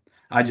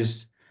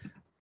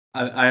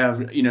 I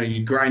have,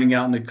 you're grinding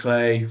out in the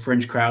clay,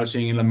 French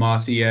crouching in La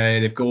Marseillaise.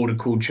 They've got all the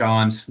cool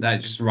chants.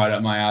 That's just right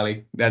up my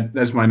alley.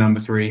 That's my number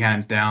 3,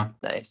 hands down.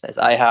 Nice.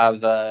 I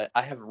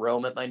have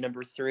Rome at my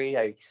number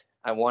 3.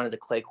 I wanted a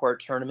clay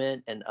court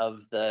tournament, and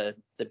of the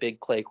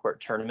big clay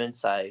court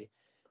tournaments, I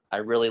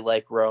really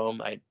like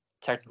Rome. I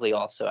technically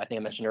also, I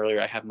think I mentioned earlier,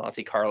 I have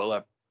Monte Carlo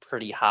up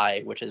pretty high,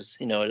 which is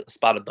a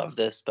spot above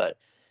this, but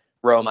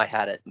Rome I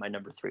had at my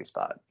number 3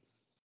 spot.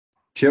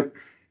 Chip?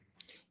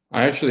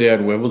 I actually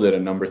had Wimbledon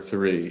at number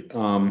 3.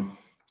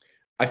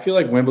 I feel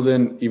like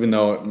Wimbledon, even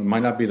though it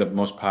might not be the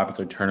most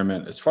popular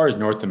tournament, as far as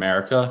North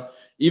America,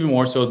 even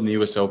more so than the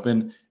U.S.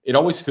 Open, it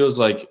always feels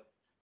like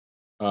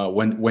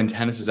when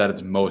tennis is at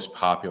its most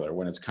popular,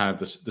 when it's kind of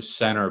the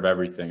center of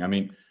everything. I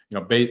mean,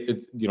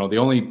 the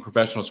only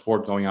professional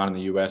sport going on in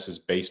the U.S. is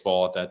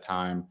baseball at that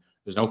time.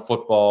 There's no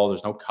football.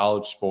 There's no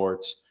college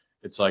sports.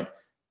 It's like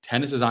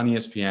tennis is on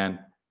ESPN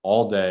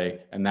all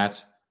day, and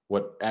that's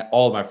what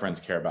all of my friends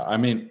care about. I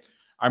mean,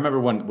 I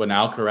remember when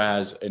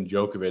Alcaraz and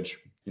Djokovic,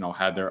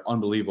 had their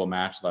unbelievable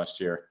match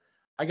last year.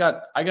 I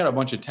got a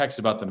bunch of texts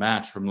about the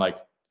match from like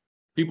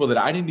people that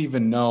I didn't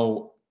even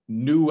know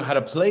knew how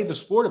to play the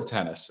sport of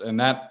tennis, and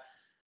that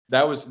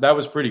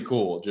was pretty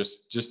cool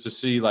just to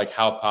see like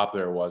how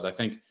popular it was. I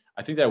think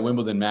that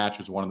Wimbledon match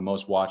was one of the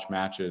most watched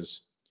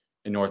matches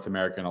in North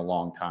America in a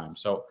long time.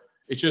 So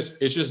it's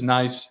just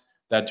nice,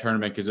 that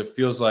tournament, because it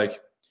feels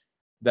like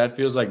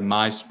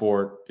my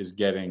sport is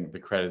getting the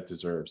credit it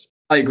deserves.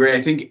 I agree.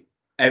 I think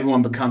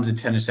everyone becomes a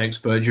tennis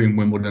expert during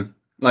Wimbledon.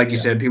 Like you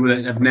Yeah. said, people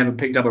that have never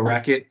picked up a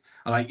racket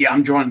are like, yeah,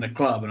 I'm joining the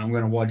club and I'm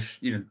going to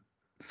watch,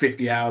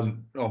 50 hours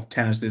of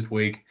tennis this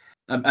week.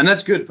 And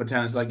that's good for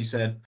tennis, like you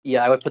said.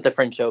 Yeah, I would put the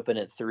French Open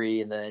at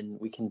 3, and then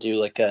we can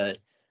do like a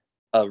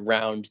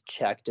round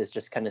check to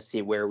just kind of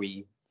see where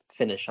we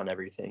finish on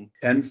everything.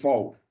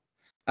 Tenfold.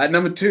 At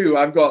number 2,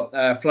 I've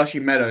got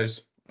Flushing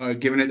Meadows,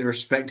 giving it the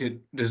respect it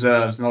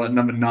deserves, not at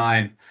number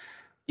 9,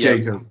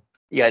 Jacob.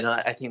 Yeah, no,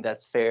 I think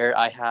that's fair.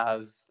 I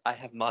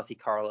have Monte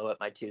Carlo at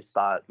my 2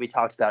 spot. We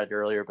talked about it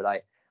earlier, but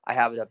I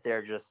have it up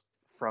there just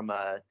from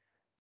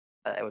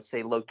I would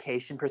say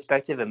location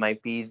perspective. It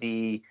might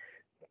be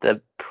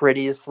the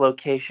prettiest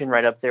location,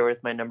 right up there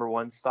with my number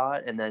 1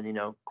 spot. And then,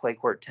 clay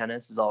court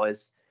tennis is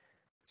always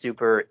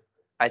super,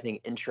 I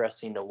think,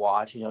 interesting to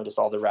watch, just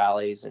all the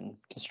rallies and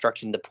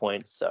constructing the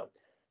points. So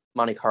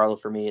Monte Carlo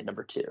for me at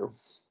number 2.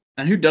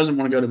 And who doesn't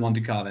want to go to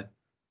Monte Carlo?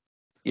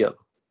 Yep.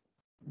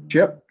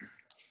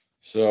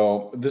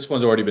 So this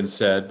one's already been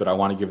said, but I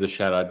want to give the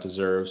shout out it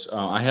deserves.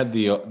 I had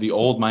the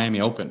old Miami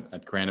Open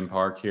at Grandin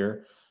Park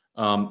here.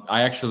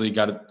 I actually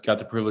got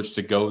the privilege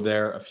to go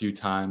there a few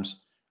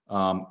times.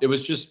 It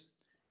was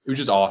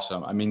just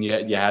awesome. I mean,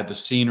 you had the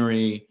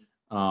scenery.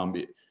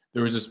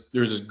 There was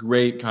this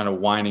great kind of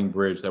winding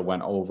bridge that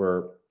went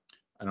over,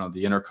 I don't know,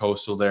 the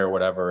intercoastal there or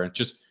whatever. And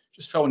just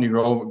felt when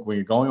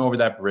you're going over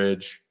that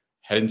bridge,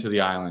 heading to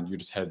the island, you're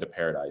just headed to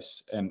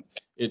paradise. And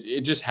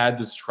it just had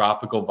this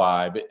tropical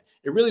vibe.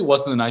 It really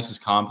wasn't the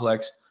nicest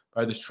complex,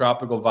 but it had this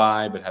tropical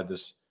vibe. It had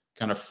this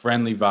kind of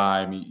friendly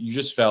vibe. You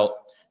just felt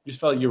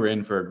you were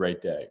in for a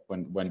great day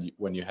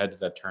when you head to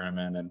that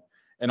tournament.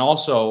 And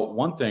also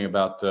one thing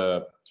about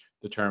the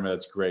tournament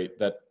that's great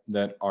that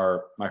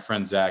my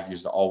friend Zach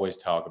used to always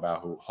talk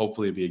about, who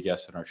hopefully will be a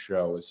guest on our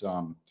show, is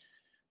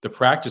the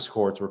practice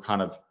courts were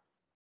kind of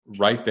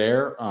right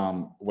there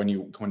when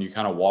you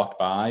kind of walked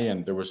by,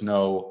 and there was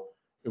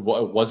it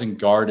wasn't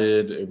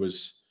guarded. It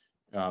was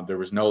there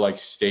was no like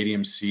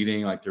stadium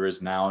seating like there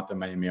is now at the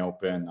Miami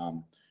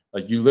Open.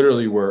 Like you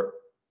literally were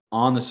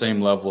on the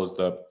same level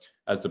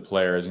as the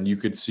players, and you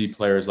could see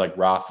players like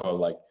Rafa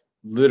like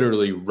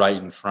literally right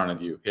in front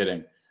of you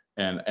hitting,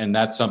 and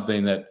that's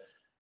something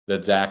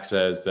that Zach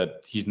says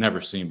that he's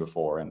never seen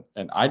before,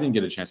 and I didn't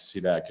get a chance to see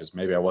that because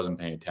maybe I wasn't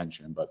paying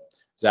attention, but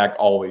Zach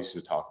always used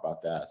to talk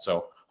about that.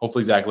 So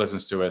hopefully Zach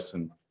listens to us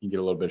and you get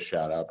a little bit of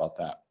shout out about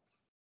that.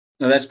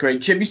 No, that's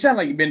great. Chip, you sound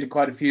like you've been to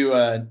quite a few,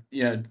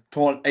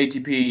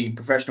 ATP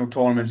professional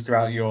tournaments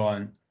throughout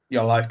your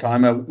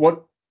lifetime.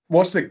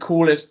 What's the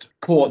coolest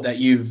court that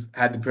you've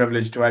had the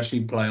privilege to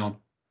actually play on?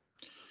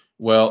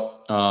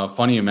 Well,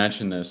 funny you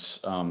mentioned this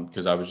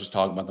because I was just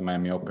talking about the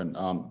Miami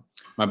Open.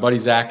 My buddy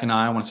Zach and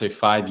I want to say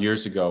 5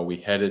 years ago, we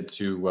headed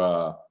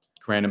to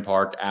Grandin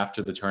Park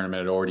after the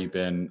tournament had already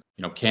been,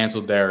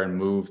 canceled there and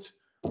moved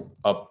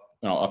up,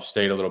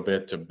 upstate a little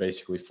bit to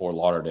basically Fort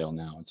Lauderdale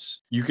now.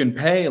 You can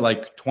pay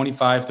like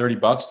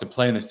 $25-$30 to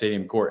play in the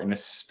stadium court, and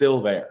it's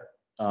still there.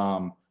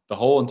 The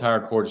whole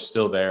entire court is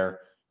still there.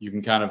 You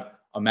can kind of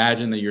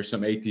imagine that you're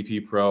some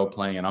ATP pro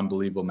playing an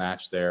unbelievable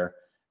match there.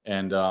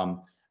 And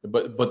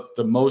but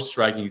the most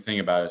striking thing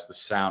about it is the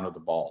sound of the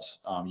balls.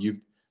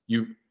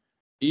 You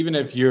even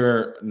if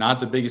you're not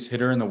the biggest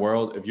hitter in the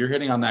world, if you're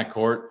hitting on that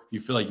court, you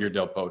feel like you're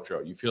Del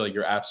Potro. You feel like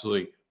you're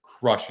absolutely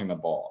crushing the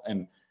ball,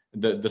 and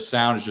the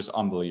sound is just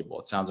unbelievable.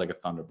 It sounds like a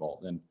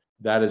thunderbolt, and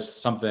that is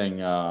something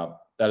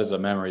that is a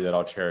memory that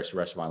I'll cherish the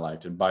rest of my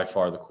life, and by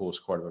far the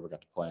coolest court I've ever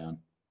got to play on.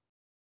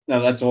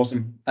 No, that's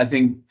awesome. I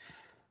think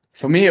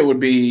for me it would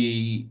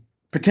be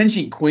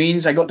potentially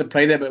Queens. I got to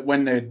play there, but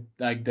when the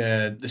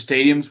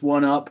stadiums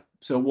weren't up,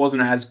 so it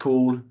wasn't as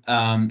cool.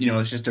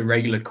 It's just a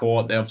regular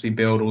court. They obviously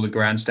build all the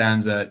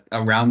grandstands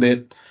around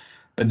it,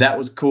 but that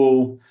was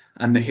cool.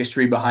 And the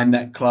history behind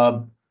that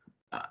club.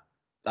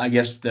 I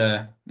guess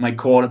my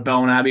court at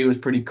Belmont Abbey was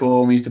pretty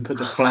cool. We used to put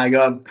the flag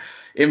up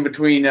in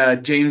between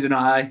James and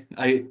I.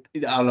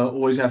 I'll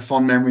always have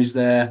fond memories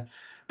there.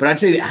 But I'd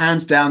say that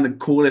hands down the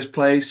coolest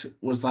place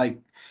was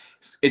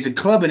it's a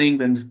club in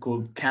England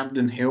called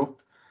Campden Hill,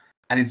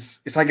 and it's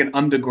like an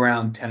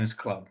underground tennis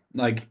club.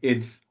 Like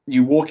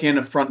you walk in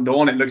a front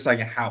door and it looks like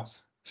a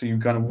house. So you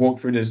kind of walk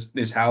through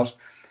this house,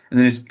 and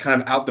then it's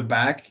kind of out the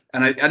back.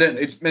 And I don't.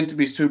 It's meant to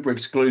be super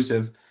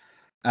exclusive.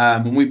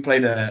 And we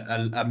played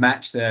a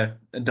match there,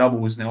 a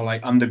doubles, and they were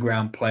like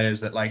underground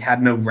players that like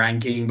had no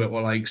ranking but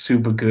were like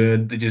super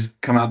good. They just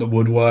come out the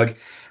woodwork,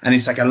 and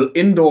it's like an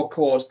indoor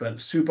course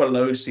but super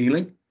low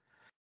ceiling,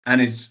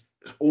 and it's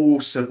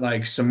all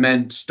like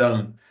cement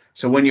stone.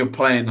 So when you're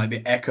playing, like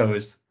the echo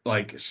is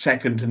like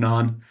second to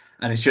none,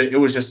 and it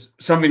was just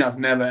something I've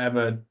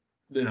never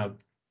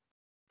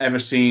ever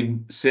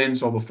seen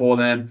since or before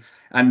then.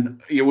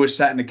 And you were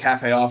sat in a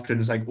cafe after,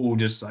 and it's like all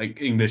just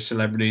like English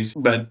celebrities.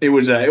 But it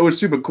was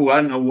super cool. I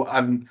don't know.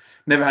 I've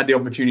never had the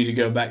opportunity to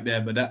go back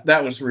there, but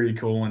that was really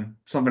cool and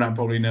something I'll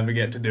probably never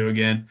get to do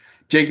again.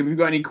 Jacob, have you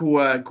got any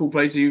cool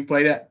places you've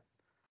played at?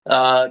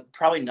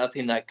 Probably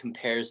nothing that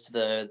compares to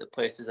the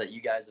places that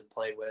you guys have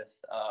played with.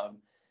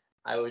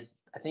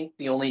 I think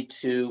the only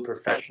two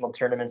professional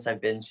tournaments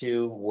I've been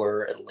to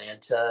were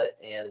Atlanta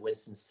and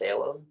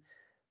Winston-Salem.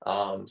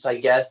 So I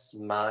guess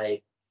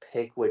my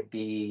pick would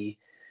be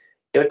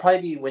it would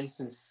probably be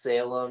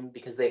Winston-Salem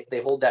because they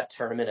hold that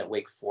tournament at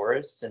Wake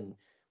Forest, and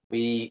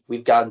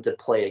we've gotten to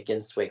play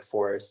against Wake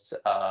Forest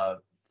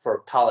for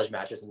college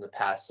matches in the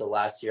past. So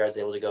last year I was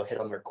able to go hit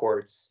on their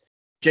courts.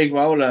 Jake,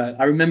 well,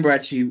 I remember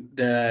actually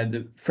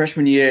the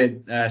freshman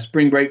year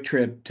spring break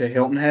trip to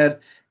Hilton Head.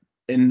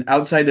 And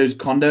outside those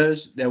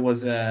condos, there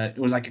was it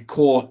was like a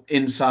court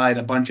inside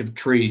a bunch of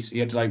trees. You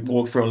had to like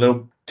walk through a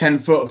little 10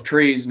 foot of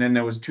trees, and then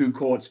there was two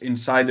courts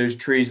inside those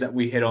trees that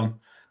we hit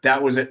on.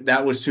 That was it.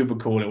 That was super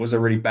cool. It was a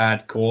really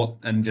bad court,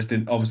 and just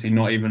obviously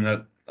not even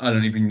a. I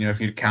don't even know if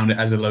you'd count it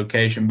as a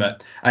location,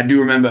 but I do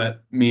remember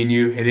me and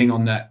you hitting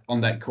on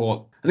that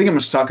court. I think I'm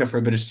a sucker for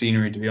a bit of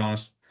scenery, to be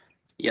honest.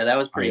 Yeah, that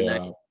was pretty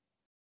nice.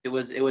 It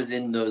was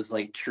in those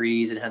like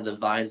trees. It had the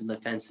vines in the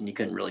fence, and you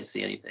couldn't really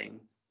see anything.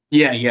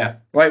 Yeah.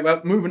 Right,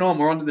 well, moving on,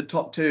 we're on to the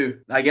top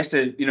two. I guess,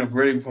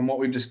 really from what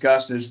we've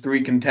discussed, there's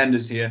three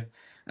contenders here.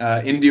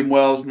 Indian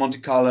Wells, Monte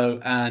Carlo,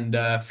 and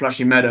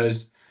Flushing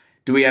Meadows.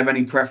 Do we have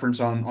any preference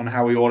on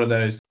how we order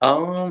those?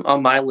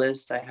 On my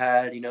list, I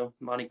had,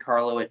 Monte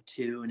Carlo at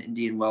 2 and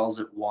Indian Wells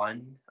at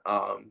 1.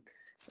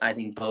 I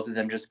think both of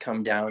them just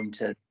come down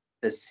to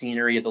the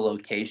scenery of the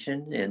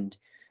location, and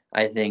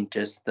I think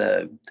just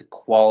the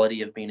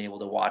quality of being able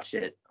to watch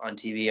it on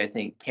TV. I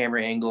think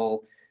camera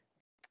angle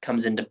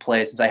comes into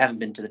play. Since I haven't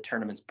been to the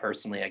tournaments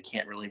personally, I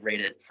can't really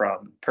rate it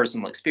from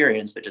personal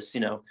experience, but just,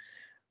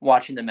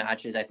 watching the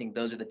matches, I think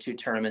those are the two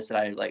tournaments that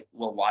I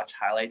will watch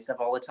highlights of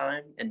all the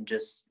time and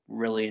just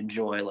really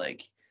enjoy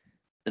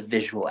the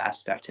visual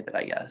aspect of it,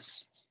 I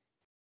guess.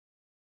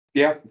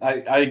 Yeah,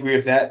 I agree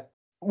with that.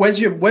 Where's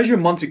your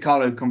Monte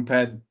Carlo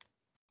compared,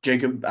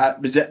 Jacob?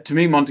 To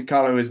me, Monte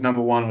Carlo is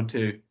number 1 or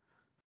 2.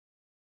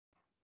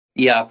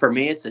 Yeah, for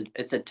me, it's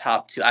a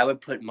top 2. I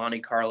would put Monte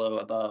Carlo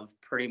above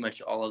pretty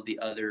much all of the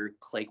other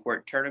clay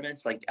court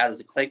tournaments. Like as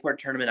a clay court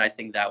tournament, I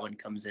think that one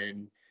comes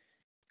in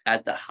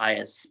at the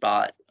highest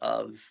spot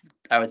of,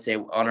 I would say,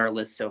 on our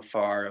list so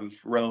far of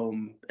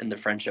Rome and the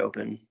French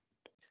Open.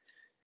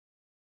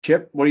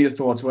 Chip, what are your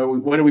thoughts?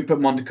 Where do we put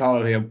Monte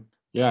Carlo here?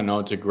 Yeah, no,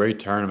 it's a great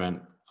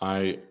tournament.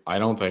 I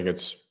don't think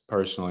it's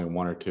personally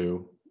 1 or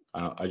 2.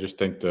 I just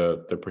think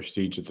the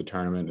prestige of the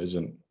tournament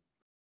isn't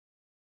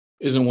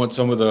what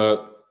some of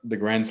the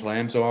Grand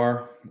Slams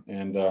are,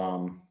 and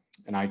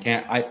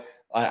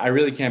I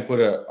really can't put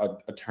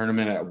a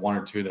tournament at 1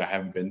 or 2 that I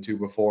haven't been to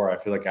before. I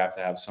feel like I have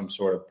to have some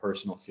sort of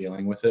personal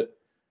feeling with it.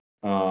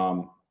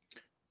 But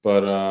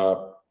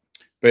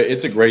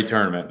it's a great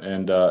tournament,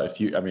 and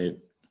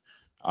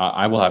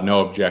I will have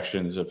no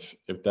objections if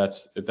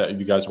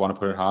you guys want to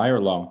put it high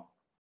or low.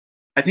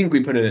 I think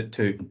we put it at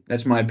 2.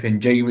 That's my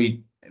opinion. Jay,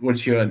 you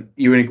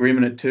in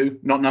agreement at 2?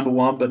 Not number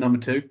 1, but number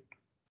 2?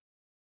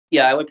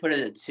 Yeah, I would put it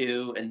at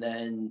 2, and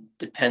then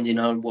depending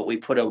on what we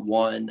put at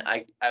 1,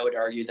 I would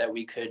argue that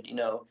we could,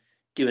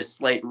 do a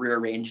slight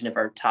rearranging of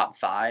our top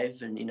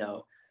 5, and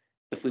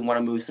if we want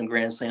to move some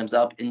Grand Slams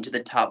up into the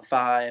top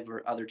 5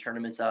 or other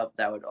tournaments up,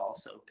 that would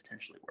also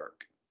potentially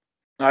work.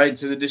 All right,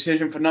 so the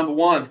decision for number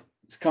 1,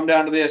 let's come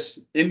down to this: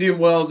 Indian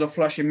Wells or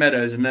Flushing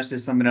Meadows, unless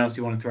there's something else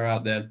you want to throw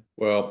out there.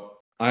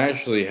 Well, I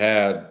actually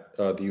had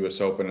the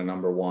U.S. Open at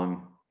number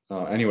 1,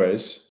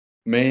 anyways.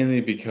 Mainly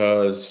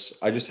because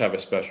I just have a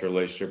special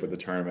relationship with the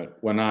tournament.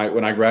 When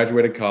I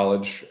graduated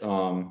college,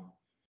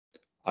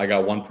 I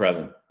got one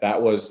present.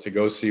 That was to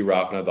go see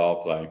Rafa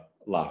Nadal play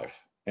live,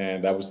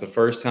 and that was the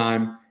first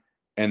time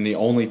and the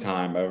only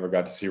time I ever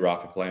got to see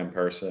Rafa play in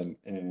person.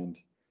 And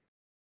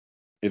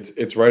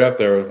it's right up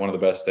there with one of the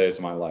best days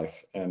of my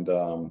life. And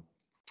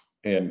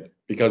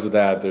because of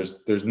that,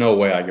 there's no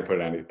way I could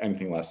put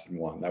anything less than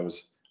 1. That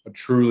was a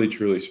truly,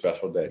 truly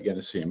special day getting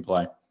to see him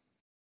play.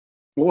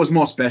 What was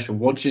more special,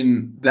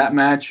 watching that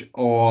match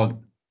or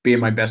being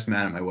my best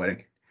man at my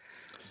wedding?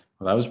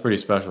 Well, that was pretty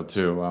special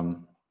too.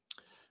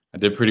 I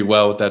did pretty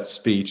well with that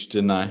speech,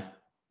 didn't I?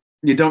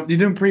 You're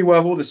doing pretty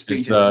well with all the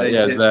speeches today,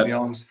 to be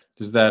honest.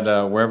 Does that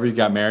wherever you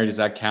got married, does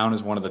that count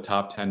as one of the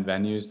top 10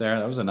 venues there?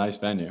 That was a nice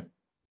venue.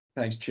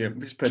 Thanks, Chip.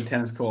 We just put a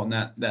tennis court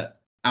on that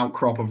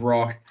outcrop of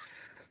rock.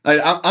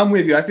 I'm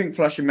with you. I think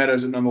Flushing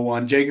Meadows at number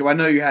 1. Jacob, I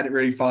know you had it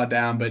really far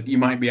down, but you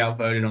might be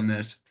outvoted on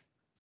this.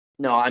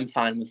 No, I'm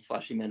fine with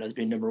Flushing Meadows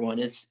being number 1.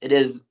 It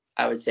is,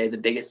 I would say, the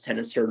biggest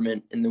tennis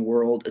tournament in the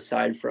world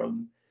aside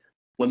from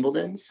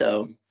Wimbledon.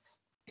 So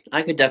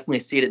I could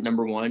definitely see it at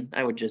number 1.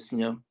 I would just,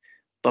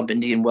 bump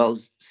Indian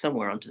Wells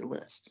somewhere onto the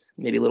list.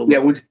 Maybe a little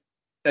bit.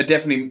 Yeah,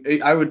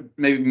 definitely. I would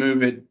maybe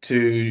move it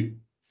to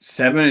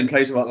 7 in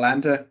place of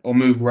Atlanta, or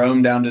move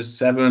Rome down to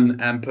 7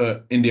 and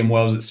put Indian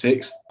Wells at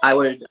 6. I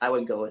would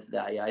go with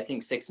that. Yeah, I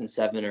think 6 and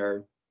 7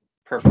 are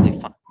perfectly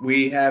fine.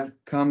 We have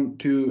come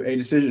to a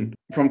decision.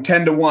 From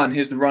 10 to 1,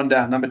 here's the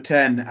rundown. Number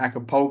 10,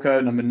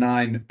 Acapulco. Number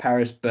 9,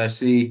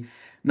 Paris-Bercy.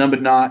 Number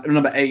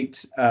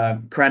 8,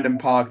 Crandon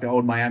Park, the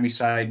old Miami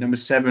side. Number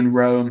 7,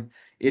 Rome,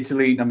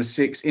 Italy. Number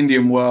 6,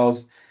 Indian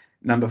Wells.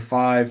 number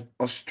 5,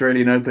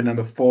 Australian Open,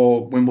 number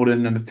 4,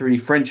 Wimbledon, number 3,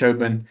 French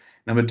Open,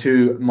 number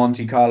 2,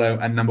 Monte Carlo,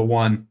 and number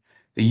 1,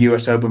 the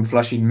US Open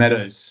Flushing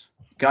Meadows.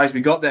 Guys,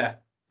 we got there.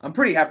 I'm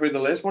pretty happy with the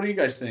list. What do you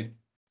guys think?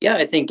 Yeah,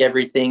 I think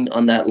everything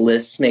on that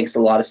list makes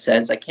a lot of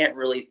sense. I can't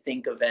really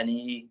think of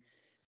any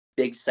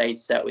big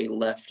sites that we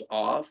left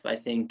off. I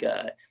think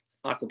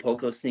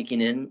Acapulco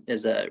sneaking in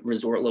as a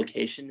resort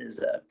location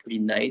is pretty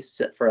nice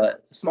for a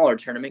smaller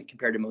tournament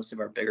compared to most of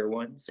our bigger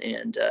ones.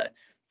 And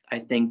I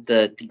think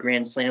the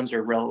Grand Slams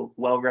are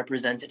well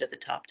represented at the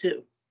top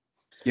too.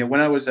 Yeah,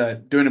 when I was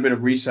doing a bit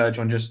of research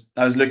on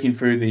I was looking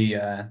through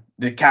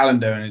the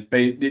calendar,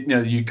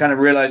 and you kind of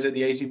realize that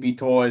the ATP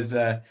Tour is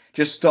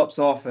just stops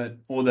off at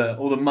all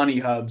the money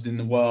hubs in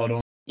the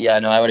world. Yeah,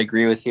 no, I would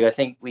agree with you. I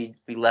think we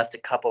left a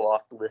couple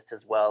off the list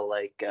as well.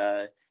 Like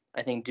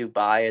I think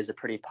Dubai is a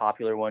pretty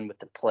popular one with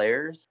the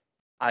players.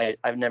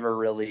 I've never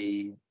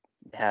really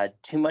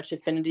had too much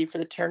affinity for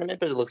the tournament,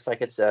 but it looks like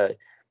it's a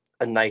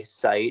nice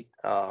site.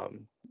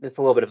 It's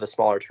a little bit of a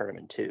smaller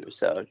tournament too,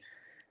 so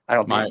I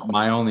don't think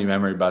my only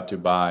memory about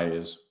Dubai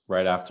is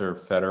right after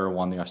Federer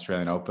won the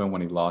Australian Open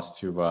when he lost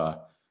to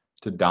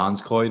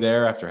Donskoy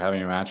there after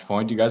having a match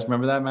point. Do you guys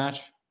remember that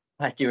match?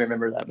 I do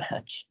remember that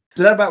match.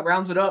 So that about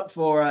rounds it up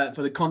for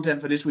the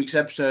content for this week's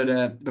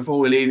episode. Before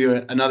we leave you,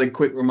 another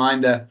quick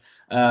reminder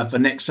for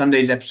next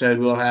Sunday's episode,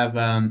 we'll have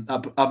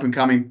up and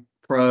coming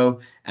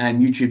pro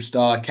and YouTube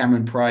star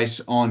Cameron Price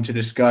on to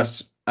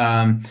discuss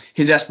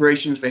his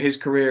aspirations for his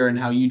career and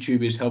how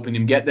YouTube is helping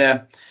him get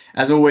there.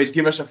 As always,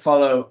 give us a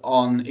follow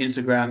on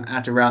Instagram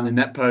at Around the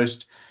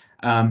Netpost.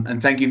 And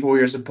thank you for all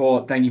your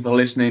support. Thank you for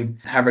listening.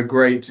 Have a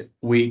great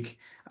week.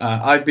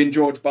 I've been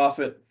George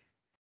Barfoot.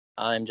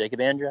 I'm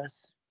Jacob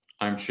Andress.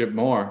 I'm Chip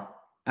Moore.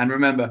 And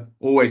remember,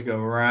 always go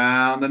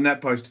around the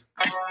Netpost.